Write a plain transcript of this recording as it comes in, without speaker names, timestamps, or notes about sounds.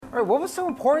All right, what was so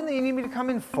important that you need me to come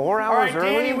in 4 hours early?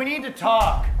 All right, Danny, we need to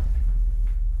talk.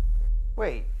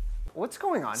 Wait, what's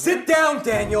going on? Sit down,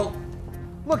 Daniel.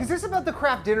 Look, is this about the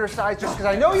craft dinner size? Just because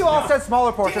I know you all said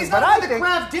smaller portions, It's but not I about think... the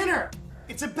craft dinner.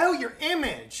 It's about your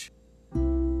image.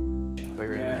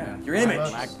 Your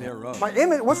image. My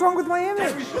image? What's wrong with my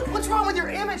image? What's wrong with your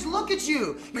image? Look at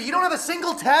you. You don't have a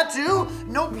single tattoo?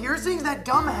 No piercings? That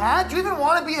dumb hat? Do you even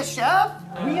want to be a chef?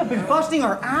 We have been busting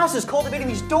our asses cultivating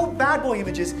these dope bad boy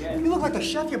images. You look like the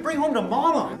chef you bring home to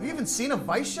mama. Have you even seen a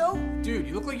Vice show? Dude,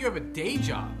 you look like you have a day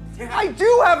job. I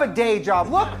do have a day job.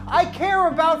 Look, I care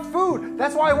about food.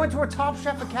 That's why I went to a Top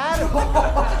Chef Academy.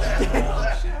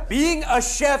 Being a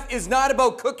chef is not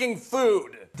about cooking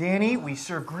food. Danny, we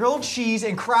serve grilled cheese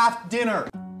and craft dinner.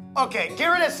 Okay,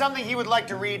 Garrett has something he would like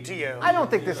to read to you. I don't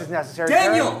think this is necessary.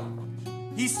 Daniel!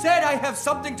 He said I have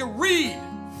something to read.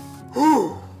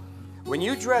 When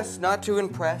you dress not to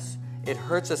impress, it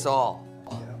hurts us all.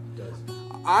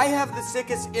 I have the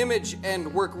sickest image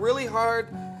and work really hard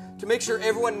to make sure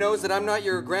everyone knows that I'm not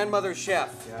your grandmother's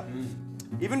chef.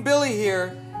 Even Billy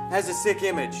here has a sick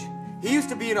image. He used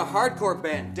to be in a hardcore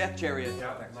band, Death Chariot.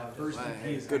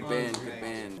 Good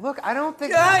band. Look, I don't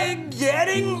think...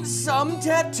 Getting some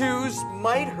tattoos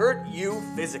might hurt you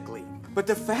physically. But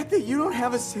the fact that you don't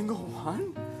have a single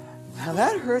one, now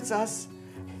that hurts us.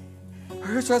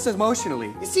 Hurts us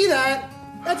emotionally. You see that?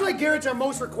 That's why Garrett's our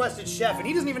most requested chef, and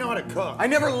he doesn't even know how to cook. I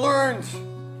never learned.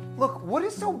 Look, what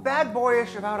is so bad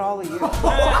boyish about all of you?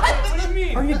 What do you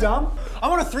mean? Are you dumb?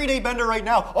 I'm on a 3-day bender right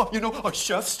now. Oh, you know,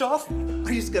 chef stuff?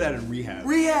 I just got out of rehab.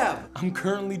 Rehab. I'm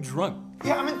currently drunk.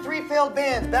 Yeah, I'm in 3 failed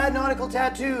bands, bad nautical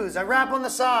tattoos. I rap on the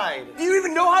side. Do you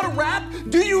even know how to rap?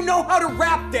 Do you know how to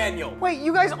rap, Daniel? Wait,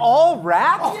 you guys all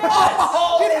rap?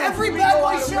 Dude, every bad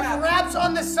boy chef raps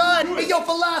on the side. Hey, yo,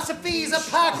 philosophies,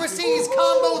 hypocrisies,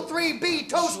 combo 3B,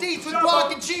 toast eats with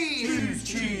guac and cheese.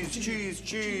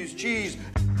 Cheese.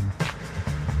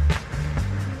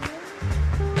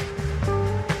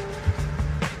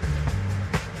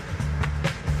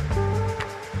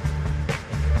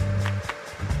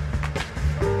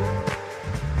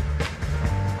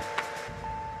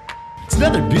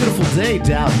 Another beautiful day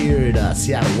down here in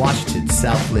Seattle, Washington,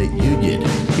 South Lake Union.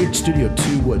 Here at Studio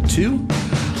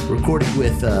 212, recording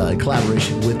with in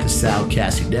collaboration with the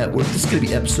Soundcasting Network. This is going to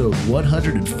be episode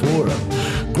 104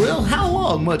 of Grill. How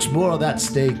long? Much more on that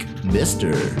steak,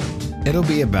 mister? It'll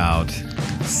be about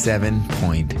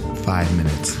 7.5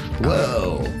 minutes.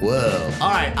 Whoa.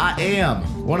 All right, I am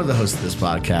one of the hosts of this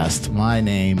podcast. My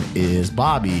name is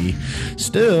Bobby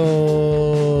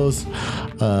Stills.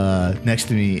 Next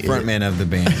to me Frontman of the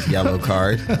band, Yellow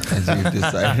Card, as we've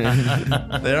decided.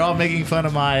 They're all making fun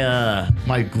of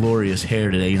my glorious hair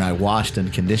today. You know, I washed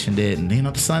and conditioned it, and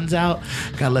the sun's out.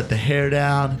 Gotta let the hair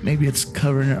down. Maybe it's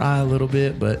covering your eye a little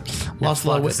bit, but lost a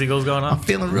lot of weight. Seagulls going on. I'm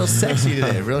feeling real sexy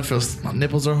today. Really feels, my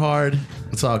nipples are hard.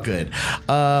 It's all good.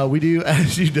 We do,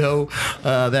 as you know,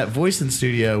 that voice in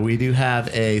studio. We do have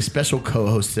a special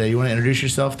co-host today. You want to introduce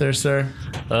yourself there, sir?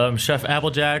 Chef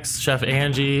Applejacks, Chef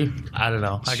Angie. I don't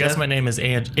know. I guess my name is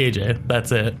AJ.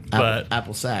 That's it. But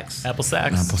Apple Sacks. Apple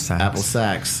Sacks. Apple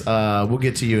Sacks. We'll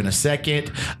get to you in a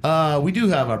second. We do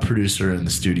have our producer in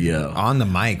the studio. On the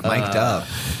mic, mic'd up.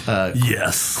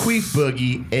 Yes. Queef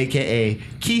Boogie, a.k.a.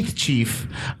 Keith Chief,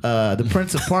 the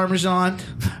Prince of Parmesan.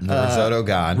 Risotto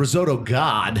God. Risotto God.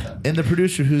 And the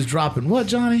producer who's dropping what,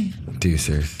 Johnny?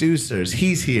 Deucers.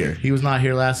 He's here. He was not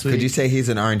here last week. Could you say he's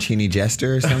an arancini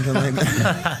jester or something like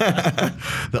that?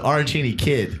 The arancini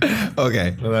kid.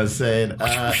 Okay. What I was saying.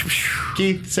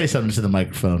 Keith, say something to the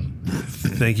microphone.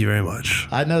 Thank you very much.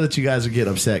 I know that you guys will get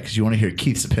upset because you want to hear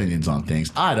Keith's opinions on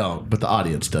things. I don't, but the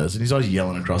audience does. And he's always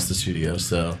yelling across the studio.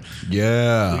 So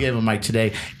yeah. We gave him a mic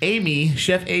today.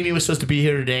 Chef Amy was supposed to be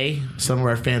here today. Some of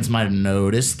our fans might have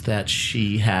noticed that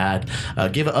she had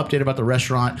gave an update about the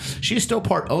restaurant. She is still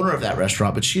part owner of that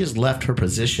restaurant, but she has left her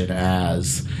position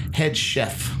as head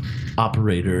chef,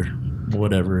 operator,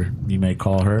 whatever you may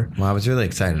call her. Well, I was really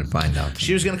excited to find out.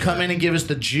 She was going to come in and give us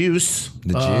the juice.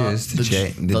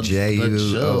 The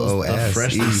J-U-O-O-S. The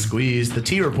freshly squeezed, the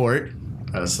tea report,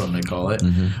 as some may call it.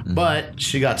 But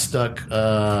she got stuck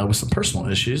with some personal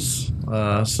issues.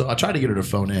 So I tried to get her to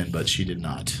phone in, but she did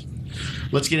not.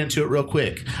 Let's get into it real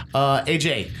quick.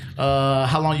 AJ,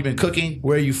 how long you been cooking?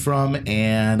 Where are you from?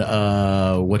 And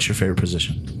what's your favorite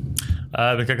position?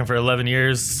 I've been cooking for 11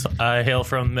 years. I hail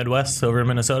from Midwest over in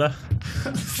Minnesota.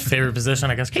 Favorite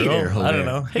position, I guess, grill. I don't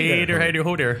know. Hater,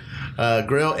 ho there.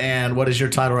 grill. And what is your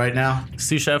title right now?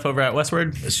 Sous chef over at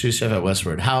Westward. Sous chef at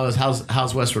Westward.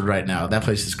 How's Westward right now? That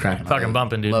place is cracking. Fucking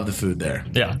bumping, dude. Love the food there.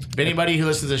 Yeah. If anybody who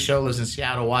listens to the show lives in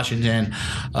Seattle, Washington,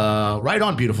 right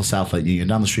on beautiful South Lake Union,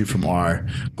 down the street from our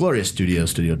glorious studio,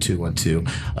 Studio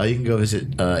 212, you can go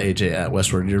visit AJ at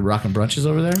Westward. You're rocking brunches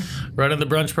over there? Running the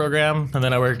brunch program, and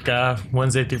then I work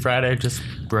Wednesday through Friday, just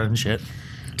running shit.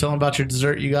 Tell them about your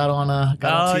dessert you got on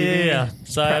TV. Yeah.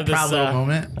 So I have this proud little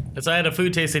moment. So I had a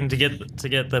food tasting to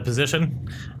get the position,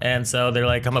 and so they're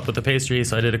like, come up with a pastry.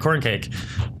 So I did a corn cake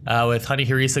with honey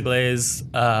harissa glaze,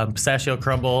 pistachio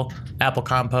crumble, apple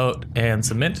compote, and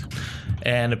some mint.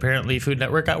 And apparently Food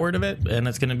Network got word of it, and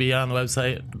it's going to be on the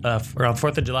website around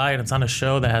 4th of July, and it's on a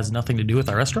show that has nothing to do with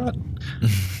our restaurant.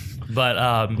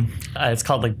 But it's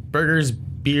called like Burgers,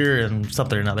 Beer, and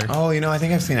something or another. Oh, I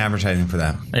think I've seen advertising for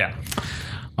that. Yeah.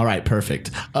 All right,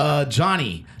 perfect.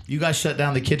 Jhonny, you guys shut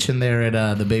down the kitchen there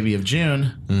at the Baby of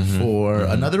June for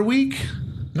another week?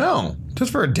 No,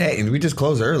 just for a day. And we just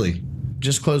closed early.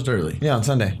 Just closed early? Yeah, on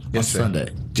Sunday. Sunday.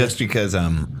 Just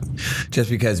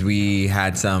because we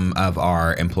had some of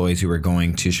our employees who were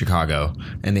going to Chicago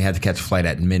and they had to catch a flight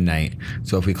at midnight.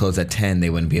 So if we closed at 10, they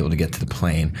wouldn't be able to get to the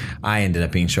plane. I ended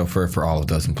up being chauffeur for all of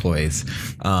those employees.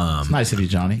 It's nice of you,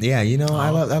 Jhonny. Yeah, I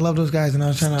love those guys, and I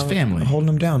was trying to family. holding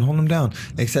them down.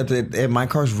 Except that my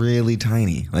car's really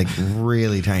tiny, like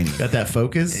really tiny. Got that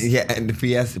Focus? Yeah, and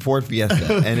Ford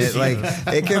Fiesta, and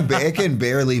it can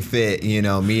barely fit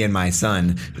me and my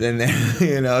son,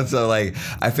 and so like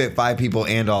I fit 5 people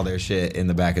and all their shit in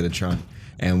the back of the trunk.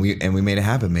 And we made it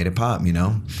happen, made it pop,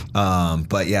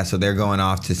 But yeah, so they're going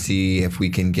off to see if we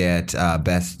can get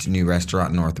Best New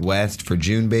Restaurant Northwest for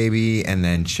June Baby, and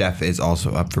then Chef is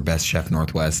also up for Best Chef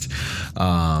Northwest.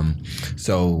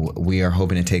 So we are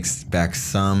hoping it takes back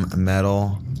some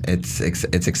medal. It's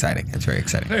exciting. It's very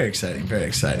exciting. Very exciting. Very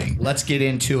exciting. Let's get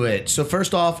into it. So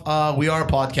first off, we are a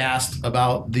podcast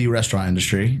about the restaurant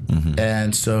industry,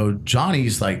 and so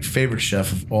Johnny's like favorite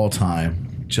chef of all time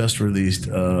just released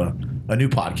a new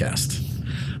podcast.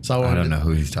 So I don't know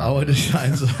who he's talking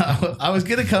about. I was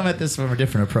going to come at this from a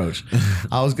different approach.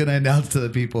 I was going to announce to the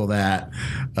people that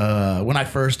when I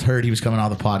first heard he was coming on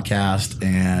the podcast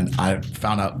and I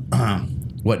found out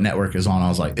what network is on, I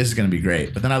was like, this is going to be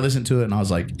great. But then I listened to it and I was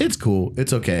like, it's cool.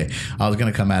 It's okay. I was going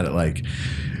to come at it like,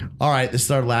 all right, this is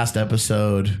our last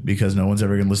episode because no one's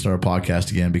ever going to listen to our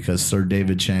podcast again because Sir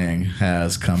David Chang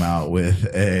has come out with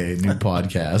a new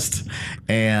podcast,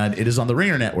 and it is on the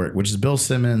Ringer Network, which is Bill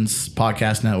Simmons'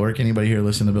 podcast network. Anybody here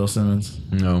listen to Bill Simmons?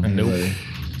 No. Nope.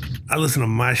 I listen to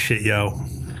my shit, yo.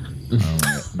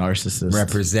 Narcissist.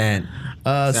 Represent.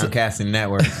 Soundcasting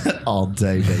Network. All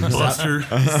day, baby. Buster.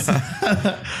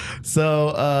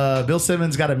 So Bill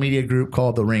Simmons got a media group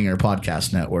called the Ringer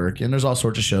Podcast Network, and there's all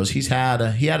sorts of shows. He had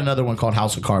another one called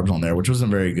House of Carbs on there, which wasn't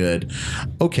very good.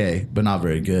 Okay, but not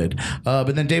very good.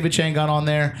 But then David Chang got on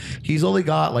there. He's only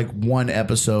got like one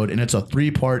episode, and it's a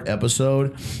 3-part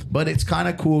episode, but it's kind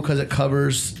of cool because it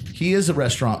covers. He is a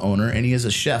restaurant owner and he is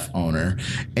a chef owner,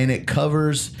 and it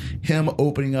covers him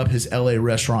opening up his LA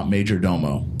restaurant Major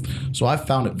Domo. So I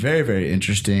found it very, very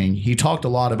interesting. He talked a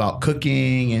lot about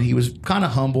cooking, and he was kind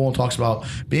of humble and talks about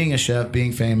being a chef,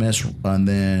 being famous, and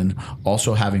then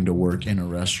also having to work in a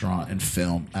restaurant and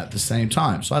film at the same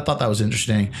time. So I thought that was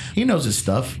interesting. He knows his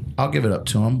stuff. I'll give it up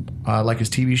to him. I like his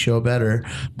TV show better,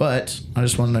 but I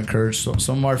just wanted to encourage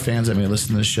some of our fans that may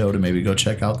listen to this show to maybe go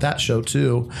check out that show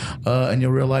too, and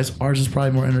you'll realize ours is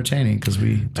probably more entertaining because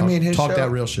we talk that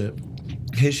real shit.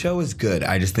 His show is good.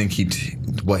 I just think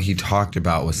what he talked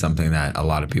about was something that a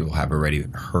lot of people have already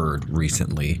heard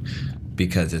recently,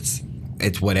 because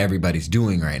it's what everybody's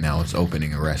doing right now. It's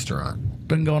opening a restaurant.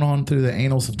 Been going on through the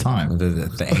annals of time.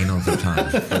 The annals of time,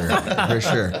 for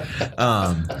sure.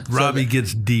 Robbie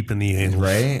gets deep in the annals.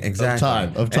 Right? Exactly.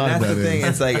 Of time. And that's the thing.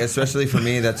 It's like, especially for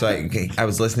me, that's why I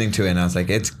was listening to it and I was like,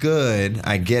 it's good.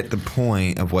 I get the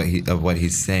point of what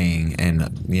he's saying, and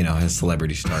his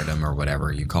celebrity stardom or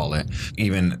whatever you call it.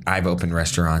 Even I've opened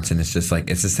restaurants and it's just like,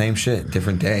 it's the same shit,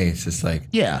 different day. It's just like,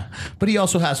 yeah. But he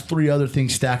also has 3 other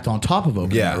things stacked on top of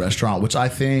opening a restaurant, which I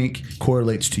think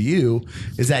correlates to you,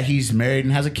 is that he's married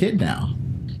and has a kid now.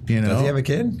 Does he have a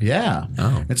kid? Yeah.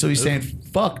 Oh. And so he's saying,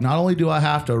 fuck, not only do I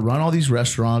have to run all these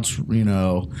restaurants,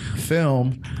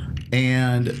 film,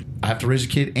 and I have to raise a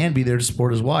kid and be there to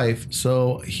support his wife.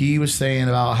 So he was saying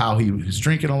about how he was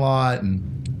drinking a lot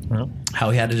and how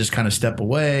he had to just kind of step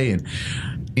away and,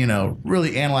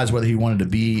 really analyze whether he wanted to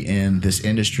be in this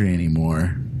industry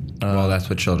anymore. Well, that's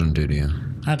what children do to you.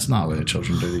 That's not what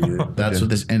children do to you. That's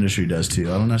what this industry does to you.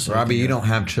 I don't necessarily. Robbie, you don't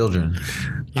have children.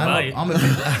 might. I'm a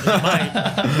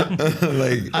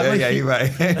You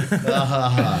might.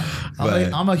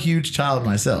 I'm a huge child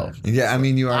myself. Yeah, I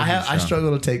mean, you are. I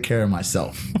struggle to take care of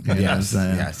myself. You know what I'm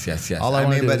saying? Yes. All I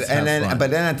wanna do but is have fun.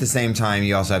 but then at the same time,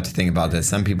 you also have to think about this.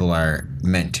 Some people are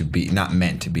not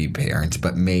meant to be parents,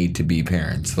 but made to be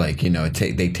parents. Like, you know,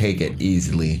 they take it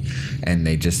easily, and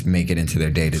they just make it into their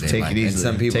day-to-day Take life. it easily. And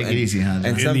some people Take it easy, honey.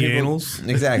 And In some the people, annals?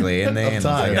 exactly, in the annals,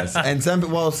 I times. guess. And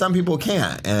some people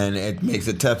can't, and it makes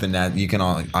it tough. In that you can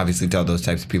obviously tell those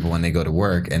types of people when they go to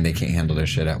work and they can't handle their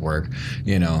shit at work.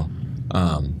 You know.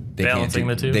 Balancing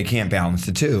the two? They can't balance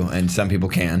the two, and some people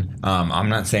can. I'm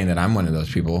not saying that I'm one of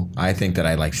those people. I think that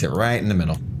I sit right in the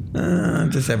middle,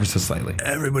 just ever so slightly.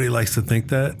 Everybody likes to think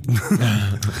that.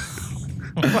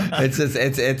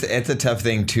 It's a tough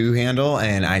thing to handle,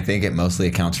 and I think it mostly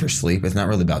accounts for sleep. It's not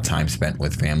really about time spent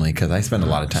with family because I spend a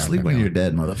lot of time. Sleep with when my you're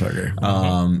dead,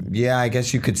 motherfucker. Yeah, I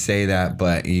guess you could say that,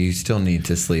 but you still need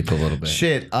to sleep a little bit.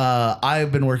 Shit,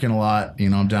 I've been working a lot. You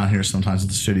know, I'm down here sometimes at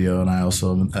the studio, and I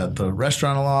also am at the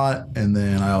restaurant a lot, and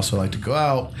then I also like to go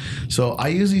out. So I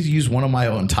usually use one of my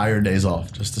entire days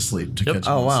off just to sleep to catch up.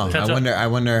 Oh wow! Catch up. I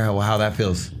wonder how that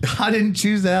feels. I didn't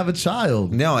choose to have a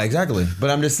child. No, exactly. But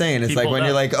I'm just saying, it's He like pulled when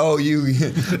you're up. like, oh, you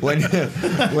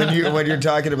when you're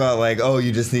talking about like, oh,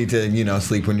 you just need to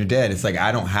sleep when you're dead. It's like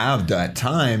I don't have that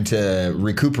time to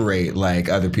recuperate like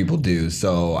other people do,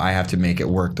 so I have to make it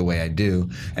work the way I do,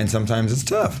 and sometimes it's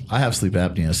tough. I have sleep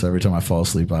apnea, so every time I fall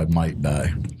asleep, I might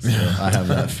die. So I have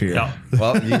that fear. Yeah.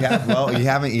 Well, you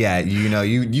haven't yet. You know,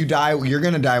 you die. You're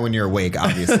gonna die when you're awake,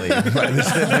 obviously. By the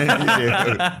shit that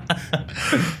you do.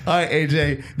 All right,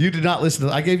 AJ, you did not listen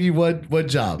to. I gave you one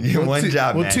job. Yeah, one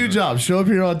job, Well, man. 2 jobs. Show up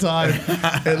here on time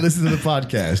and listen to the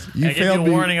podcast. You I gave you failed a me.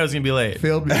 warning I was going to be late.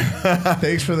 Failed me.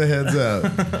 Thanks for the heads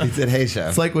up. He said, "Hey, chef."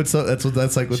 It's like that's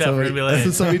like when Chef, we're somebody gonna be late. that's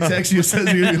when somebody texts you and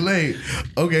says you're gonna be late.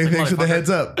 Okay, thanks for the Motherfucker. heads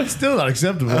up. Still not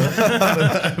acceptable.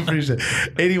 I appreciate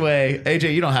it. Anyway,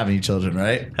 AJ, you don't have any children,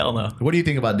 right? Hell no. What do you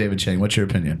think about David Chang? What's your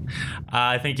opinion?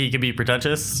 I think he could be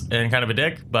pretentious and kind of a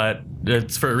dick, but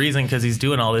it's for a reason because he's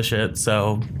doing all this shit,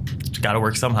 so it's got to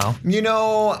work somehow. You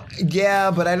know,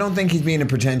 yeah, but I don't think he's being a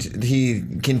pretentious. He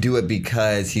can do it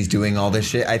because he's doing all this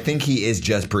shit. I think he is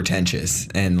just pretentious,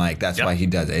 and like that's Yep. why he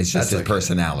does it. It's just his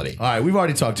personality. All right, we've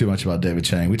already talked too much about David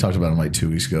Chang. We talked about him like 2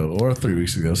 weeks ago or 3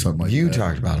 weeks ago, something like You that.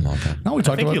 talked about him all the time. No, we I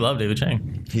talked think about. you love David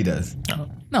Chang. He does.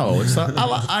 No, it's not.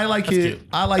 I like his. cute.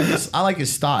 I like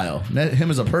his style. Him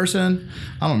as a person.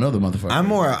 I don't know the motherfucker.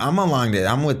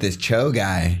 I'm with this Cho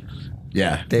guy.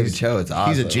 Yeah, David Cho, it's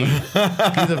awesome. He's a G. He's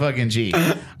a fucking G.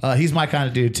 He's my kind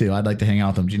of dude too. I'd like to hang out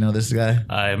with him. Do you know this guy?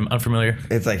 I'm unfamiliar.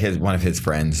 It's like one of his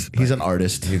friends. He's an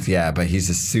artist. But he's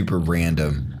just super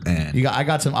random. And I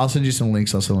got some. I'll send you some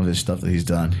links on some of his stuff that he's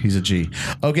done. He's a G.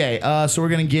 Okay, so we're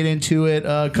gonna get into it.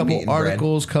 A couple Meat and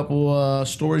articles, couple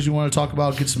stories you want to talk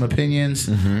about, get some opinions.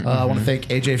 I want to thank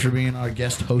AJ for being our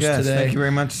guest host Yes, today. thank you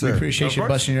very much, sir. We appreciate Of you course.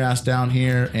 busting your ass down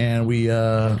here, and we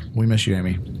miss you,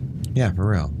 Amy. yeah, for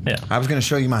real. Yeah. I was gonna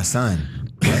show you my son,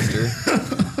 Buster.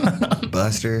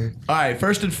 Buster. All right,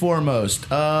 first and foremost,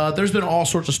 there's been all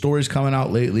sorts of stories coming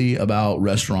out lately about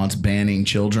restaurants banning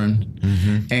children.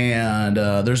 And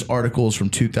there's articles from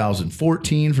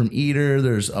 2014 from Eater.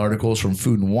 There's articles from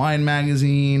Food and Wine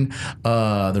magazine.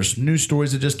 There's news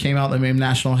stories that just came out that made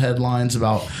national headlines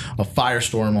about a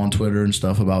firestorm on Twitter and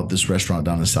stuff about this restaurant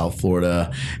down in South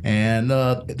Florida. And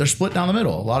they're split down the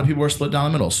middle. A lot of people are split down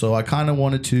the middle. So I kind of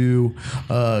wanted to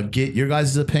get your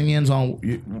guys' opinions on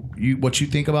what you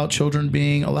think about children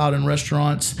being allowed in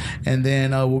restaurants, and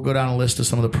then we'll go down a list of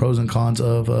some of the pros and cons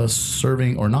of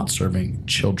serving or not serving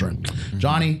children.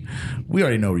 Jhonny, we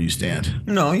already know where you stand.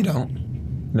 No, you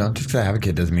don't. No, just because I have a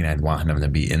kid doesn't mean I'd want him to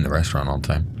be in the restaurant all the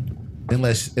time.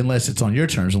 Unless it's on your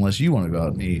terms, unless you want to go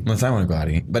out and eat. Unless I want to go out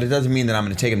and eat. But it doesn't mean that I'm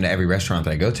going to take him to every restaurant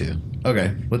that I go to.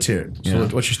 Okay, let's hear it. So Yeah.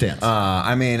 what's your stance?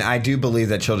 I mean, I do believe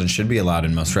that children should be allowed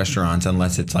in most restaurants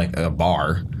unless it's like a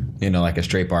bar. You know, like a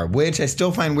straight bar, which I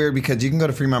still find weird because you can go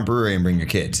to Fremont Brewery and bring your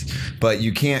kids, but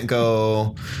you can't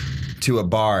go to a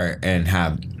bar and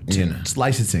have, you know. It's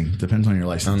licensing. Depends on your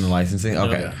license. On the licensing?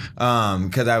 Okay.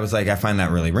 Because I was like, I find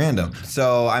that really random.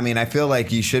 So, I mean, I feel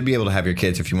like you should be able to have your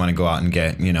kids if you want to go out and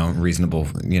get, you know, reasonable,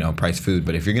 you know, price food.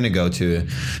 But if you're going to go to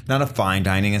not a fine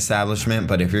dining establishment,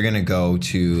 but if you're going to go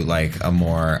to like a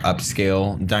more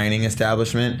upscale dining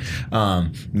establishment,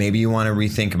 maybe you want to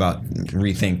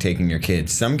rethink taking your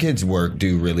kids. Some kids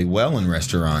do really well in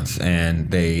restaurants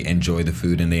and they enjoy the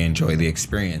food and they enjoy the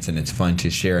experience. And it's fun to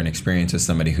share an experience with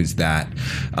somebody who's that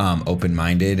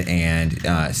open-minded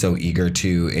and so eager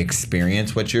to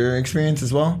experience what you're experiencing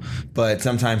as well. But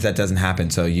sometimes that doesn't happen,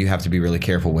 so you have to be really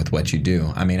careful with what you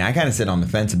do. I mean, I kind of sit on the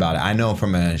fence about it. I know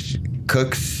from a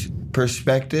cook's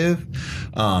perspective,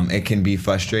 it can be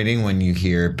frustrating when you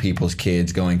hear people's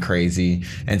kids going crazy,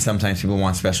 and sometimes people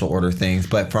want special order things.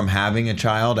 But from having a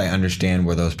child, I understand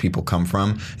where those people come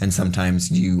from, and sometimes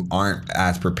you aren't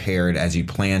as prepared as you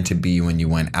planned to be when you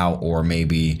went out, or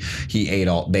maybe they ate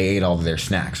all of their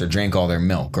snacks or drank all their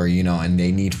milk, or and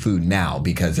they need food now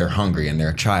because they're hungry and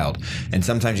they're a child. And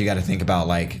sometimes you got to think about,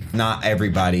 like, not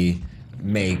everybody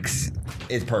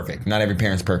is perfect. Not every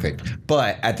parent's perfect.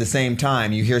 But at the same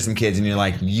time, you hear some kids and you're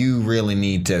like, you really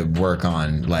need to work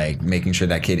on, like, making sure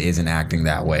that kid isn't acting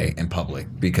that way in public,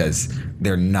 because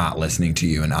they're not listening to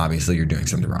you and obviously you're doing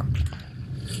something wrong.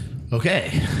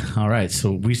 Okay. All right.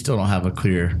 So we still don't have a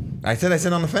clear... I said I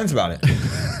sit on the fence about it.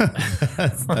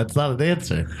 That's not an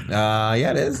answer. Yeah,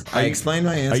 it is. I explained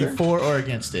my answer. Are you for or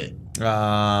against it?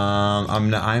 I'm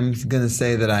going to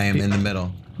say that I am in the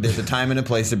middle. There's a time and a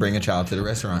place to bring a child to the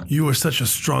restaurant. You are such a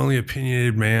strongly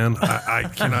opinionated man. I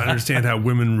cannot understand how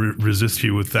women resist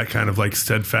you with that kind of, like,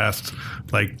 steadfast,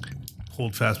 like,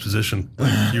 hold fast position.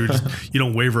 Like, you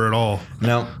don't waver at all.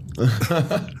 No. All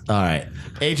right.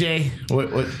 AJ,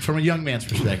 what, from a young man's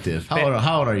perspective,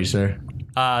 how old are you, sir?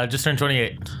 Just turned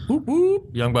 28. Whoop, whoop.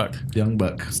 Young buck. Young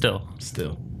buck. Still.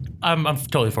 I'm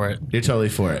totally for it. You're totally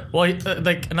for it. Well,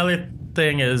 like, another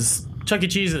thing is Chuck E.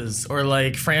 Cheese's or,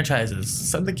 like, franchises.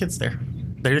 Send the kids there.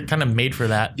 They're kind of made for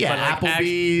that. Yeah, but, like,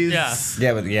 Applebee's.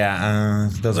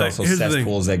 Those are also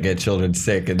cesspools that get children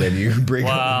sick, and then you bring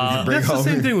home. That's the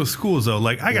same thing with schools, though.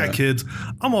 Like, I got kids.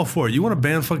 I'm all for it. You want to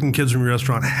ban fucking kids from your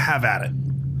restaurant? Have at it.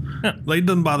 Yeah. Like, it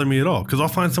doesn't bother me at all, because I'll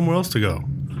find somewhere else to go.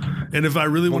 And if I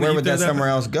really want to where eat would that somewhere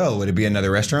else go? Would it be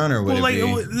another restaurant, or would it be...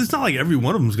 It's not like every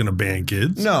one of them is going to ban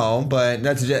kids. No, but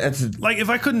that's like, if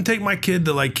I couldn't take my kid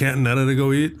to, like, Cantonetta to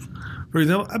go eat, for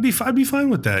example, I'd be fine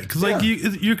with that, because, like,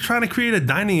 you're trying to create a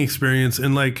dining experience,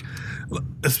 and, like,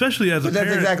 especially as a parent.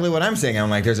 That's exactly what I'm saying. I'm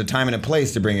like, there's a time and a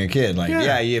place to bring your kid. Like,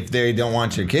 if they don't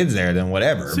want your kids there, then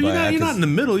whatever. So you're not in the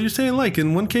middle. You're saying, like,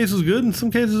 in one case is good, in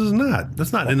some cases is not.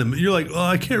 That's not in the. You're like,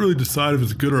 I can't really decide if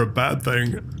it's a good or a bad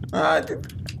thing.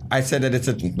 I said that it's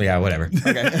whatever.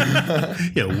 Okay.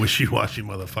 Yeah, wishy-washy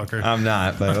motherfucker. I'm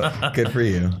not, but good for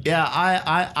you. Yeah,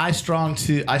 I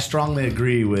strongly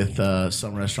agree with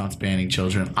some restaurants banning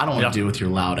children. I don't want to deal with your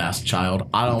loud ass child.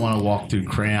 I don't want to walk through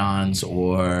crayons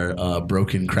or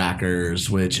broken crackers,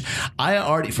 which I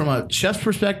already, from a chef's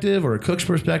perspective or a cook's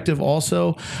perspective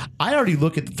also, I already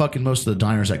look at fucking most of the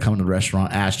diners that come to the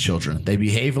restaurant as children. They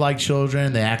behave like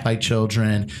children, they act like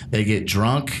children, they get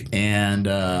drunk, and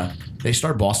they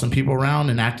start bossing people around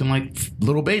and acting like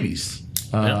little babies.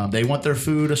 They want their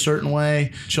food a certain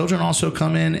way. Children also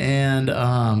come in and,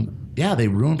 they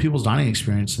ruin people's dining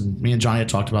experience. And me and Jhonny had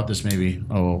talked about this maybe,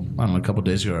 a couple of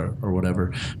days ago or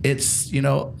whatever. It's, a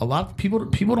lot of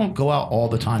people don't go out all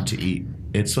the time to eat.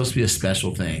 It's supposed to be a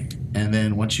special thing. And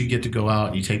then once you get to go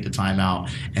out, you take the time out,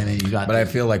 and then you got... But I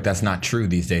feel like that's not true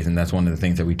these days, and that's one of the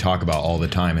things that we talk about all the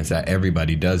time, is that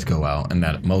everybody does go out, and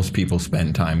that most people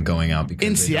spend time going out because...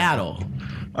 In Seattle.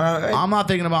 I'm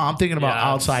thinking about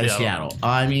outside of Seattle.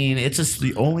 I mean, it's just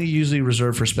only usually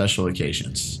reserved for special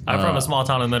occasions. I'm from a small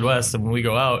town in the Midwest, and when we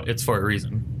go out, it's for a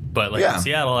reason. But like in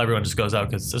Seattle, everyone just goes out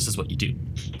because this is what you do.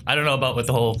 I don't know about with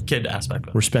the whole kid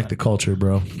aspect. Respect the culture,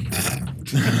 bro.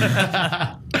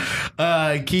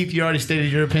 Keith, you already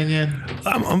stated your opinion.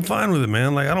 I'm fine with it,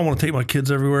 man. Like, I don't want to take my kids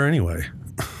everywhere anyway.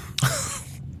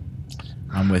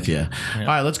 I'm with you. Yeah. All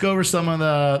right, let's go over some of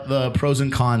the pros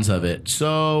and cons of it.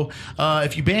 So,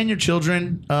 if you ban your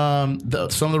children, some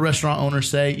of the restaurant owners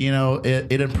say,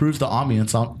 it improves the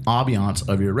ambiance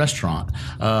of your restaurant.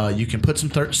 You can put some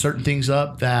certain things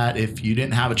up that if you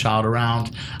didn't have a child around,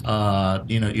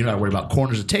 you don't have to worry about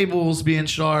corners of tables being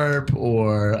sharp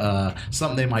or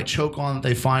something they might choke on that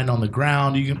they find on the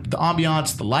ground. The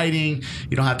ambiance, the lighting,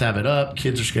 you don't have to have it up.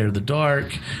 Kids are scared of the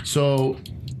dark. So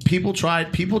people try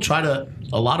to...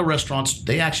 A lot of restaurants,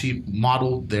 they actually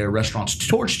model their restaurants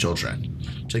towards children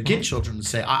to get children to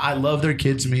say, I love their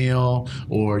kids' meal,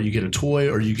 or you get a toy,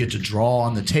 or you get to draw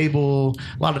on the table.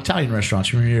 A lot of Italian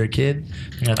restaurants, when you're a kid.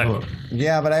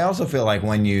 Yeah, but I also feel like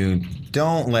when you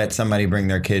don't let somebody bring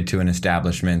their kid to an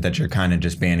establishment, that you're kind of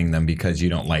just banning them because you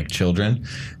don't like children.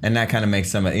 And that kind of makes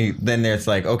somebody, then there's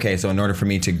like, okay, so in order for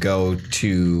me to go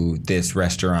to this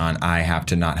restaurant, I have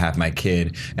to not have my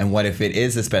kid. And what if it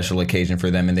is a special occasion for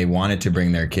them and they wanted to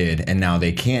bring their kid, and now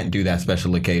they can't do that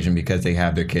special occasion because they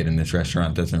have their kid in this restaurant?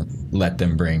 restaurant doesn't let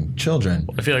them bring children.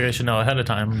 I feel like I should know ahead of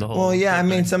time the whole. Well, yeah, I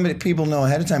mean, thing. people know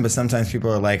ahead of time, but sometimes people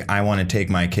are like, I want to take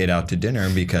my kid out to dinner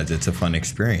because it's a fun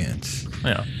experience.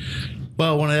 Yeah.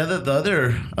 Well, one of the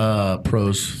other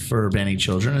pros for banning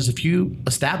children is if you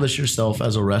establish yourself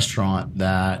as a restaurant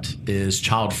that is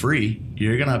child-free,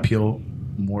 you're going to appeal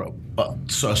more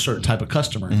so a certain type of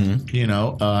customer. You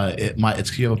know,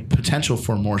 you have a potential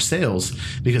for more sales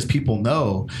because people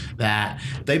know that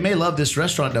they may love this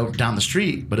restaurant down the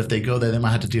street, but if they go there, they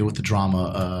might have to deal with the drama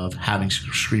of having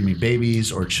screaming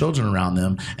babies or children around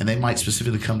them, and they might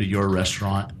specifically come to your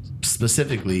restaurant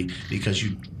specifically because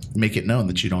you make it known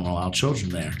that you don't allow children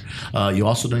there. You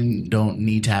also don't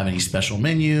need to have any special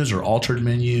menus or altered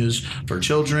menus for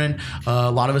children.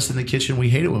 A lot of us in the kitchen, we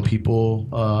hate it when people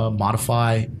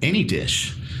modify any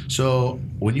dish. So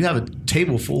when you have a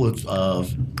table full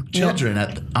of children,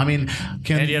 and you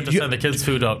have to send the kids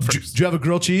food out first. Do you have a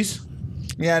grilled cheese?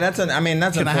 Yeah, that's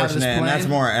unfortunate,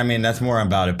 and that's more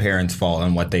about a parent's fault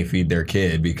and what they feed their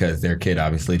kid because their kid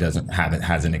obviously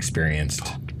hasn't experienced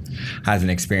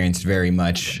very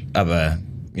much of a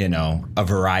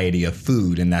variety of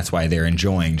food, and that's why they're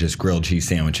enjoying just grilled cheese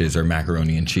sandwiches or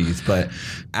macaroni and cheese. But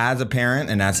as a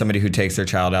parent and as somebody who takes their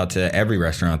child out to every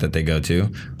restaurant that they go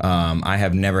to, I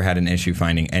have never had an issue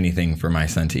finding anything for my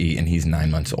son to eat, and he's 9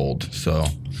 months old. So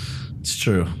it's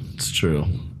true.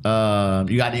 You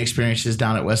got any experiences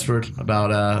down at Westward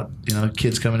about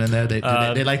kids coming in there?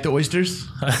 They like the oysters?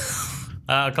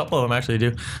 A couple of them actually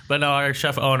do, but no, our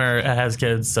chef owner has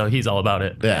kids, so he's all about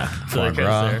it. Yeah, so their kids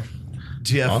there.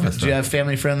 Do you have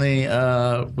family friendly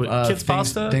kids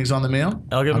pasta things on the meal?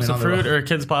 I'll give them some fruit or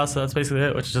kids pasta. That's basically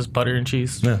it, which is just butter and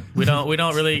cheese. Yeah. We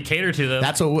don't really cater to them.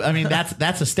 That's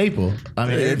a staple. I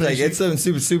mean, it's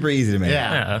super easy to make.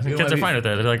 Yeah, the kids are fine with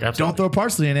it. They're like, don't throw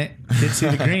parsley in it. Kids see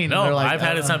the green. No, I've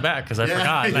had it sent back because I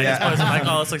forgot. And I just put some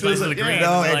let's like the green.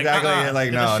 No,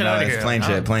 exactly. No, it's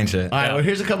plain shit. All right, well,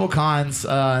 here's a couple cons,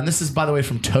 and this is by the way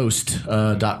from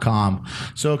Toast.com.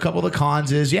 So a couple of the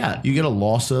cons is you get a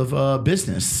loss of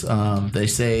business. They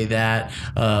say that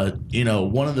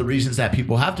one of the reasons that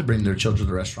people have to bring their children to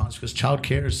the restaurants because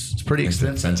childcare is pretty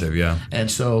expensive. Yeah,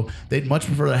 and so they'd much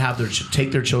prefer to have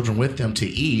take their children with them to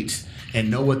eat and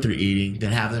know what they're eating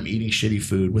than have them eating shitty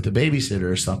food with a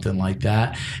babysitter or something like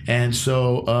that. And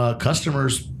so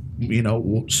customers,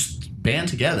 will band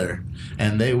together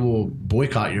and they will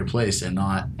boycott your place and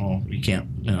not. Well, you can't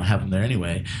have them there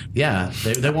anyway. Yeah,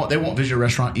 they won't visit your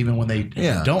restaurant even when they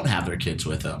don't have their kids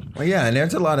with them. Well, yeah, and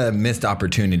there's a lot of missed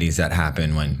opportunities that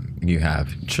happen when you have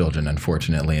children,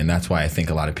 unfortunately, and that's why I think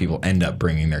a lot of people end up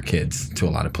bringing their kids to a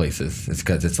lot of places. It's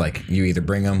because it's like you either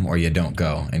bring them or you don't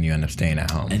go, and you end up staying at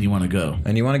home. And you want to go.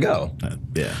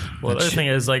 Yeah. Well, the other thing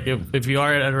is like if you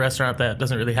are at a restaurant that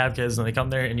doesn't really have kids and they come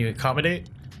there and you accommodate,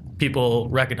 people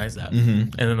recognize that,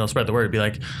 and then they'll spread the word. Be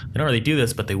like, they don't really do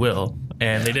this, but they will,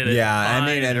 and they did it. Yeah, and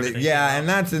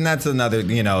that's another.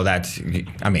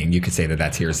 You could say that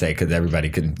that's hearsay because everybody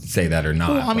could say that or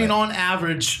not. Well, on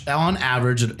average,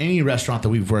 at any restaurant that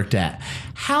we've worked at,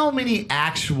 how many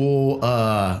actual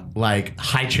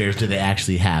high chairs do they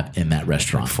actually have in that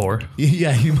restaurant? 4.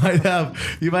 Yeah, you might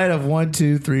have 1,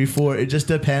 2, 3, 4. It just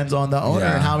depends on the owner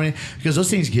and how many, because those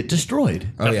things get destroyed.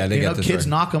 Oh yeah, they get destroyed. Kids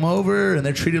knock them over, and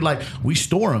they're treated like we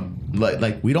store them.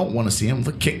 Like we don't want to see them.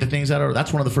 Kick the things out of.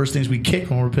 That's one of the first things we kick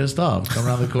when we're pissed off. Come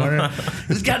around the corner.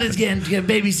 This guy is getting a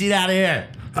baby seat out of here.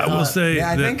 I will say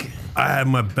I had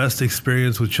my best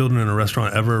experience with children in a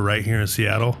restaurant ever right here in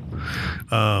Seattle.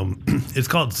 It's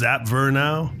called Zapver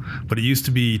now, but it used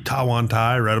to be Tawan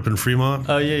Thai right up in Fremont.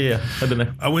 Oh, yeah. I've been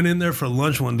there. I went in there for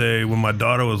lunch one day when my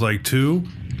daughter was like 2.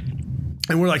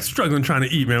 And we're like struggling trying to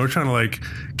eat, man. We're trying to like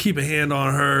keep a hand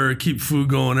on her, keep food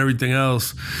going, everything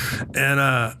else.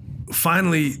 And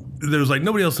finally, there was like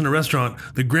nobody else in the restaurant.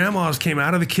 The grandmas came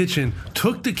out of the kitchen,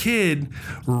 took the kid,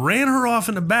 ran her off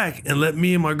in the back, and let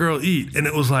me and my girl eat. And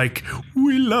it was like,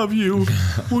 we love you.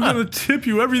 We're going to tip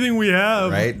you everything we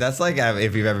have. Right? That's like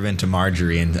if you've ever been to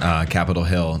Marjorie in Capitol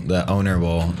Hill, the owner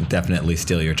will definitely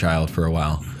steal your child for a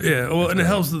while. Yeah, well, and it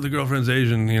helps that the girlfriend's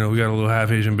Asian. We got a little half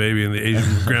Asian baby, and the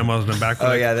Asian grandmas in the back.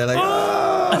 Oh, yeah, they're like,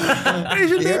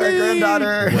 Asian you're baby. a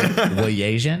granddaughter. Were you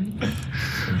Asian?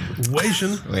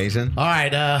 Asian. All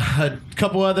right, a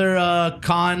couple other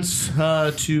cons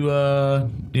to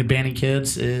banning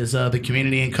kids is the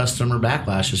community and customer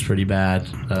backlash is pretty bad.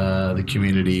 The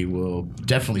community will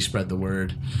definitely spread the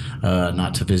word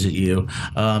not to visit you.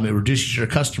 It reduces your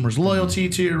customers' loyalty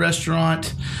to your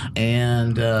restaurant,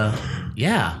 and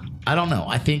I don't know.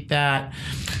 I think that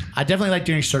I definitely like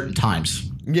during certain times.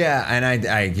 Yeah, and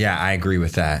I agree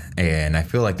with that. And I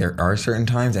feel like there are certain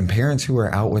times, and parents who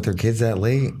are out with their kids that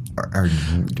late are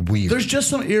weird. There's just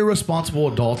some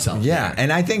irresponsible adults out there. Yeah,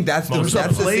 and I think that's There's a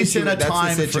place and a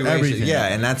time for everything. Yeah,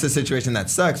 and that's the situation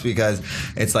that sucks because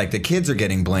it's like the kids are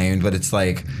getting blamed, but it's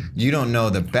like you don't know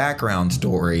the background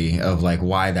story of like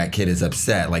why that kid is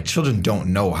upset. Like children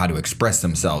don't know how to express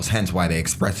themselves, hence why they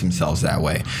express themselves that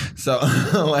way. So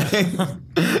like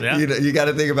you got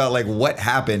to think about like what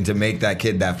happened to make that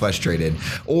kid that frustrated.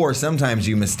 Or sometimes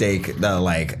you mistake the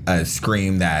like a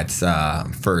scream that's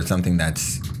for something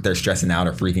that's they're stressing out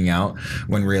or freaking out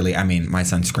when really, I mean, my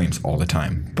son screams all the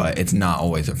time, but it's not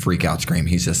always a freak out scream.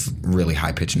 He's just really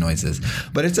high pitched noises.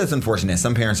 But it's just unfortunate.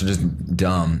 Some parents are just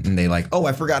dumb and they like, oh,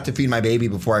 I forgot to feed my baby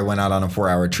before I went out on a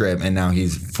 4-hour trip and now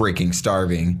he's freaking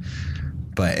starving.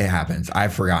 But it happens.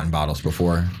 I've forgotten bottles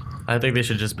before. I think they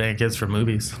should just ban kids from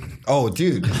movies. Oh,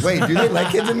 dude. Wait, do they let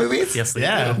kids in movies? Yes, they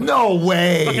do. No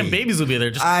way. Fucking babies would be there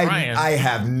just crying. I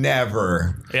have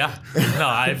never. Yeah. No,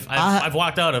 I've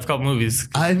walked out of a couple movies.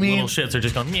 I mean, little shits are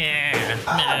just going,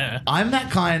 yeah. I'm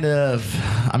that kind of.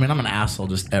 I mean, I'm an asshole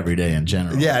just every day in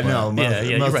general. Yeah, but, no,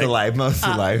 most of life, most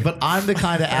of life. But I'm the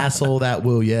kind of asshole that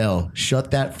will yell,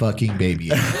 "Shut that fucking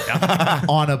baby up!"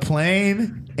 On a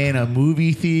plane, in a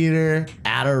movie theater,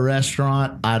 at a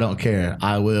restaurant. I don't care.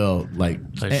 I will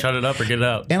shut it up or get it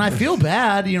out. And I feel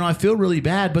bad. You know, I feel really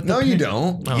bad. But no, you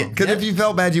don't. Because if you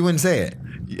felt bad, you wouldn't say it.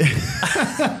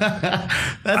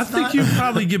 I think you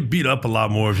probably get beat up a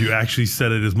lot more if you actually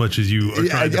said it as much as you are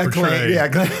trying to portray.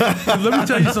 Let me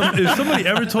tell you something. If somebody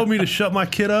ever told me to shut my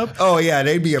kid up, oh yeah,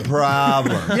 they'd be a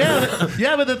problem.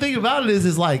 yeah, but the thing about it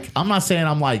is like I'm not saying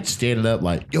I'm like standing up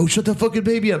like, yo, shut the fucking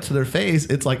baby up to their face.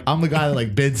 It's like I'm the guy that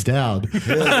like bends down.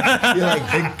 You're like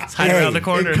hide around the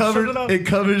corner. It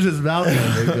covers his mouth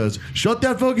and it goes, shut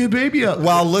that fucking baby up.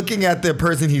 While looking at the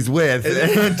person he's with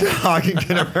and talking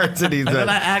to the person he's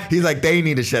with. He's like, they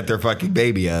need to shut their fucking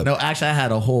baby up. No, actually, I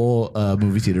had a whole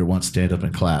movie theater once stand up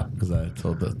and clap because I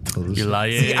told the You're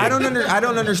lying. See, I don't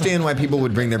understand why people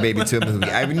would bring their baby to a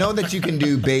movie. I know that you can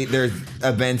do there's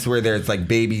events where there's like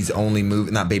babies only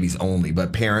movie, not babies only,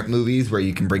 but parent movies where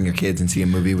you can bring your kids and see a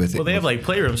movie with it. Well, they have like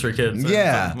playrooms for kids.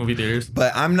 Yeah, movie theaters.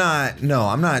 But I'm not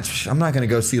gonna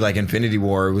go see like Infinity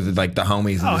War with like the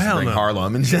homies and just bring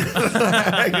Harlem and shit.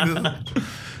 I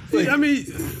mean,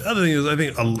 other thing is, I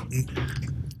think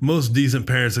most decent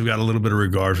parents have got a little bit of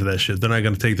regard for that shit. They're not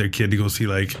going to take their kid to go see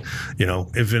like,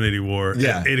 Infinity War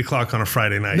at 8 o'clock on a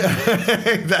Friday night.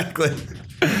 Exactly.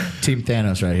 Team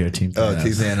Thanos right here. Team Thanos. Oh,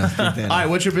 Team Thanos. All right,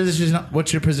 what's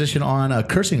your position on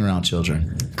cursing around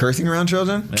children? Cursing around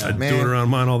children? Yeah, I do it around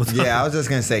mine all the time. Yeah, I was just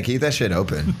gonna say, keep that shit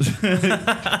open.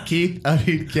 Keith,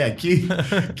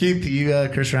 you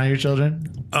curse around your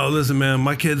children? Oh, listen, man,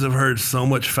 my kids have heard so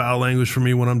much foul language from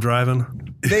me when I'm driving.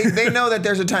 They know that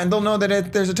there's a time. They'll know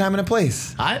that there's a time and a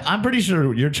place. I'm pretty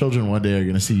sure your children one day are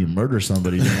going to see you murder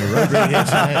somebody during the road rage.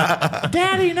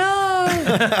 Daddy, no!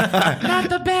 Not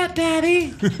the bat, Daddy!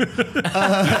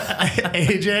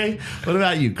 AJ, what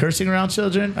about you? Cursing around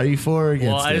children? Are you for or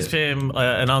against Well, I just became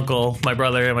an uncle. My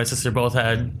brother and my sister both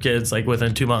had kids like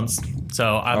within 2 months.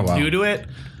 So I'm new to it.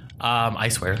 I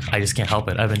swear, I just can't help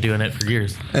it. I've been doing it for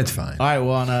years. That's fine. All right,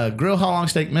 well, on Grill How Long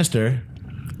Steak Mister.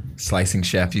 Slicing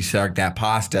chef, you start that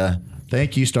pasta.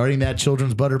 Thank you. Starting that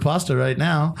children's butter pasta right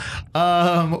now.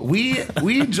 We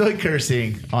enjoy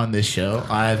cursing on this show.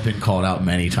 I've been called out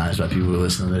many times by people who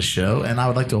listen to this show, and I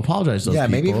would like to apologize to those people.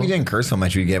 Maybe if we didn't curse so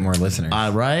much, we'd get more listeners.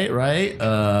 Right.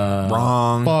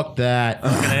 Wrong. Fuck that.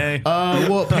 Okay.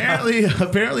 Well,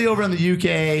 apparently over in the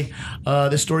UK,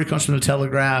 this story comes from the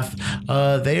Telegraph.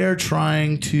 They are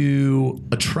trying to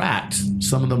attract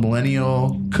some of the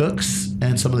millennial cooks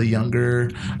and some of the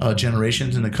younger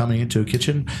generations into coming into a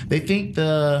kitchen. They think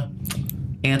the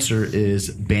answer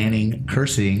is banning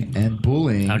cursing and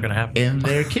bullying Not gonna happen. in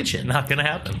their kitchen. Not gonna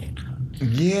happen.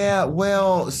 Yeah,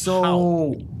 well,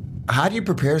 so how do you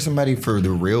prepare somebody for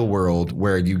the real world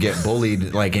where you get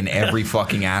bullied like in every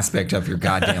fucking aspect of your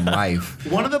goddamn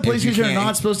life? One of the places you're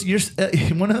not supposed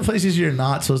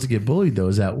to get bullied though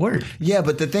is at work. Yeah,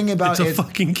 but the thing about it's a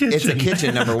fucking kitchen. It's a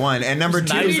kitchen, number one, and number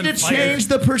two. You need to change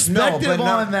the perspective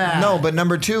on that. No, but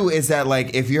number two is that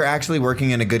like if you're actually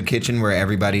working in a good kitchen where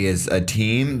everybody is a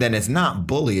team, then it's not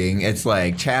bullying. It's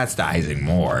like chastising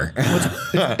more.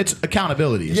 It's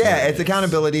accountability. Yeah, it's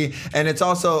accountability, and it's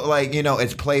also like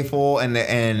it's playful,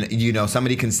 and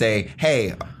somebody can say,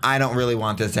 "Hey, I don't really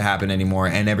want this to happen anymore,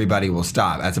 and everybody will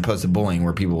stop, as opposed to bullying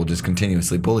where people will just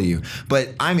continuously bully you. But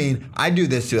I mean, I do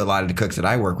this to a lot of the cooks that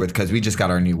I work with because we just got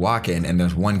our new walk-in and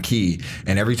there's one key,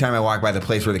 and every time I walk by the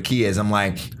place where the key is, I'm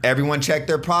like, everyone check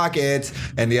their pockets.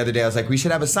 And the other day I was like, we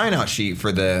should have a sign-out sheet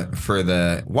for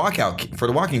the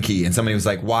walk-in key, and somebody was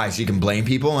like, why? So you can blame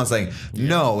people? And I was like,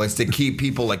 no, it's to keep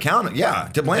people accountable. Yeah,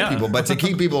 to blame people, but to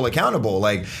keep people accountable.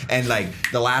 Like, and like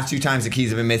the last 2 times the keys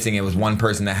have been missing, it was one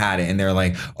person that had it, and they're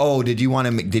like, oh, did you want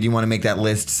to make that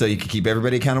list so you could keep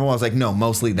everybody accountable? I was like, no,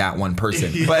 mostly that one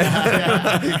person. But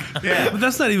But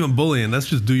that's not even bullying. That's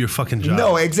just do your fucking job.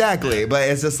 no, exactly. But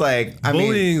it's just like,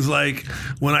 Bullying's like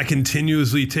when I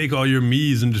continuously take all your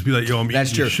me's and just be like, yo, I'm that's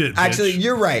eating true. your shit, bitch. Actually,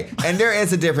 you're right, and there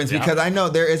is a difference because I know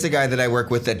there is a guy that I work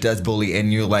with that does bully,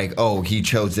 and you're like, oh, he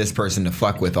chose this person to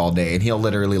fuck with all day, and he'll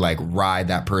literally like ride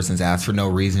that person's ass for no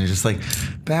reason. You're just like,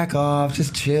 back off,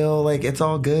 just chill, like it's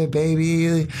all good,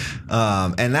 baby.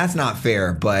 And that's not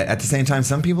fair, but at the same time,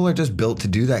 some people are just built to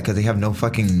do that because they have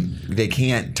they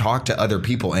can't talk to other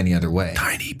people any other way.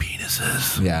 Tiny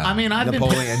penises. Yeah, I mean,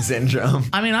 Napoleon syndrome.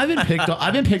 I mean, I've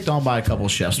been picked on by a couple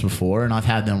chefs before, and I've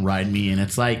had them ride me, and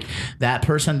it's like that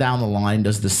person down the line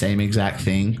does the same exact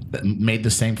thing, that made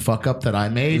the same fuck up that I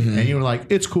made, and you were like,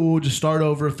 it's cool, just start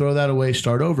over, throw that away,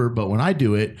 start over. But when I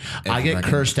do it, I get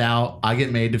cursed out, I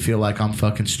get made to feel like I'm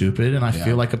fucking stupid, and I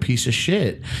feel like a piece of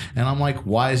shit. And I'm like,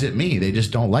 why is it me? They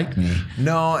just don't like me.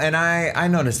 No, and I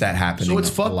noticed that happening. So it's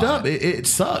fucked up. It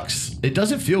sucks. It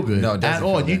doesn't feel good at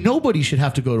all. Good. Nobody should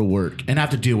have to go to work and have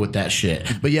to deal with that shit.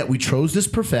 But yet we chose this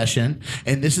profession,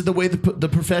 and this is the way the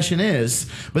profession is.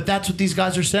 But that's what these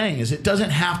guys are saying, is it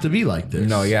doesn't have to be like this.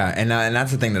 No, yeah, and